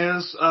question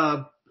is,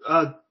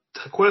 the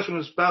question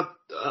is about,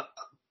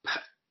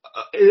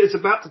 it's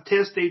about the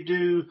test they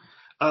do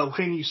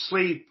when you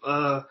sleep,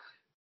 and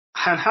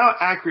how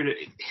accurate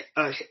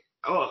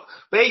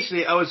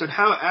basically, I was at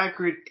how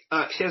accurate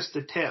is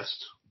the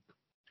test?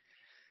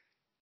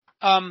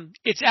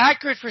 It's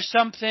accurate for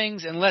some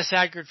things and less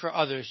accurate for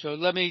others. So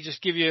let me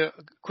just give you a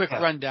quick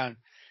rundown.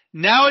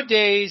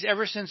 Nowadays,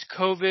 ever since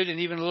COVID and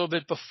even a little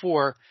bit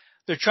before,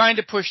 they're trying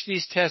to push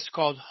these tests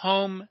called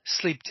home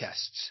sleep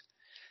tests.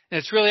 And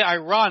it's really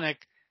ironic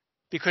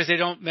because they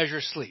don't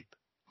measure sleep.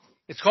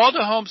 It's called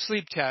a home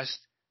sleep test,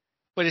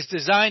 but it's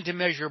designed to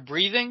measure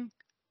breathing,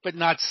 but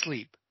not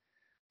sleep.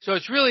 So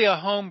it's really a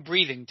home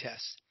breathing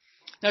test.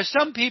 Now,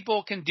 some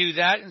people can do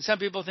that, and some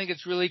people think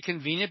it's really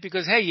convenient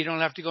because, hey, you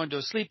don't have to go into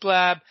a sleep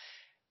lab,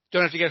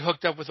 don't have to get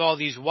hooked up with all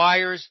these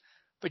wires.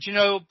 But, you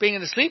know, being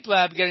in a sleep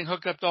lab, getting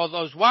hooked up to all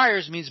those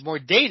wires means more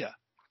data.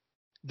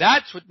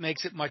 That's what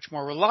makes it much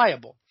more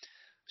reliable.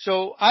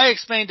 So I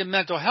explained to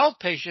mental health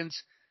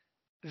patients,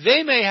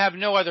 they may have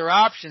no other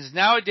options.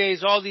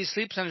 Nowadays, all these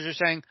sleep centers are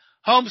saying,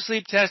 home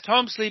sleep test,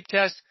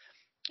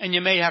 and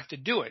you may have to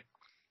do it.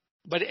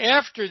 But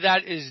after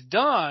that is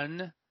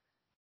done,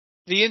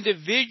 the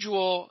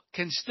individual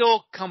can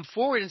still come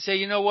forward and say,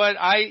 you know what,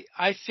 I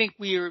think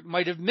we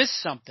might have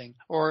missed something,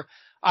 or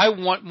I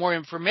want more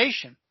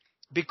information.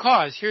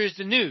 Because here's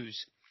the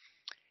news.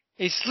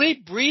 A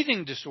sleep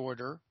breathing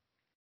disorder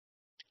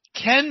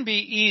can be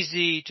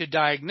easy to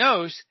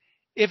diagnose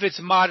if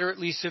it's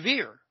moderately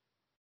severe.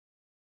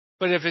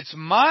 But if it's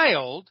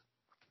mild,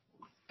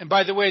 and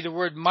by the way, the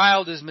word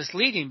mild is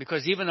misleading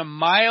because even a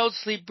mild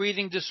sleep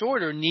breathing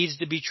disorder needs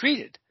to be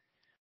treated.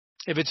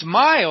 If it's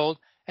mild,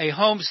 a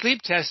home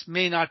sleep test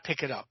may not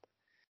pick it up.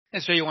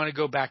 And so you want to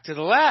go back to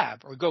the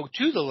lab or go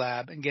to the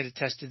lab and get it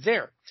tested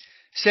there.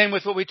 Same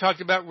with what we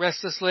talked about,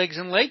 restless legs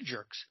and leg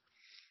jerks.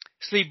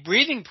 Sleep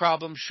breathing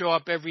problems show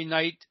up every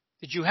night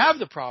that you have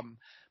the problem,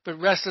 but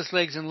restless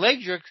legs and leg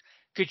jerks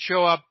could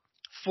show up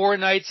 4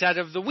 nights out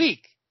of the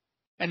week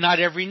and not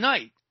every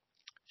night.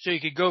 So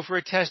you could go for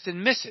a test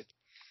and miss it.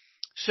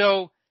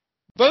 So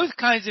both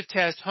kinds of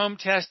tests, home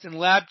test and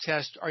lab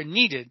test, are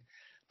needed,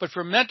 but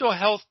for mental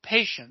health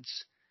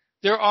patients,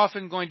 they're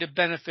often going to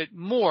benefit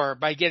more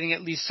by getting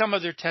at least some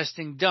of their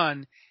testing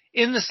done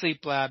in the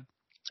sleep lab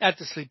at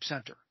the sleep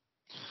center.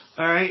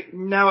 All right.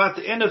 Now, at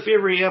the end of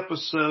every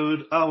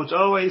episode, I would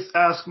always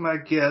ask my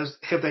guests,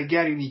 have they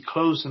got any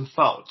closing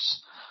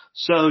thoughts?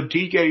 So, do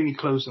you get any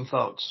closing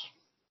thoughts?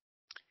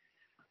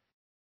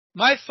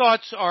 My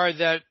thoughts are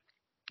that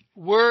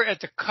we're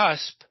at the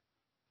cusp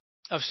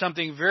of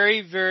something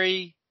very,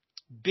 very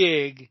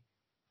big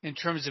in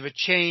terms of a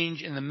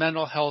change in the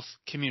mental health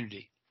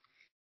community.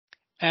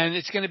 And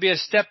it's going to be a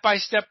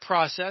step-by-step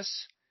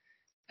process.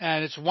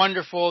 And it's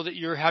wonderful that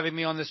you're having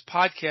me on this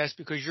podcast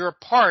because you're a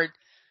part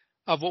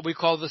of what we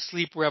call the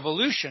sleep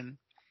revolution,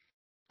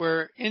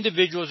 where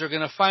individuals are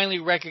going to finally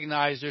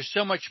recognize there's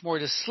so much more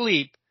to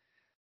sleep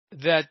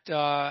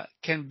that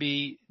can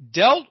be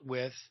dealt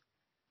with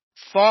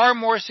far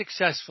more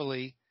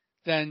successfully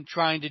than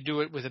trying to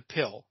do it with a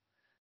pill.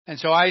 And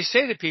so I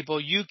say to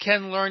people, you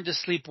can learn to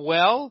sleep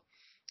well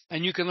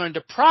and you can learn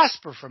to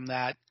prosper from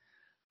that,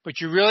 but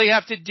you really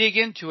have to dig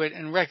into it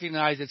and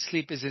recognize that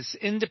sleep is this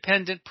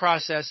independent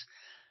process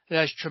that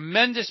has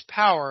tremendous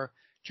power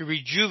to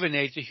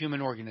rejuvenate the human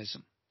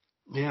organism.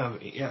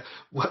 Yeah.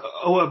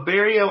 Well,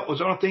 Barry, I was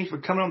want to thank you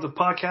for coming on the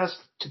podcast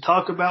to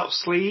talk about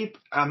sleep.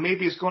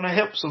 Maybe it's going to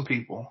help some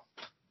people.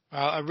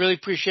 I really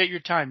appreciate your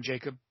time,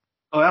 Jacob.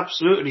 Oh,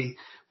 absolutely.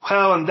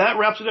 Well, and that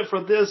wraps it up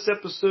for this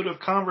episode of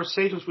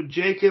Conversations with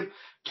Jacob.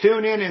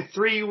 Tune in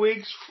 3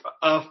 weeks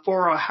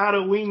for a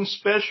Halloween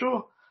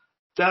special.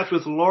 That's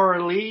with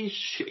Laura Lee,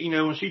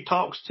 when she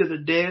talks to the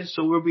dead.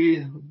 So we'll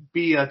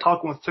be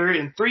talking with her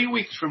in 3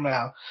 weeks from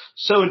now.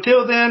 So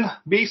until then,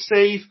 be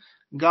safe.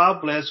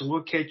 God bless, and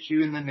we'll catch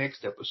you in the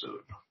next episode.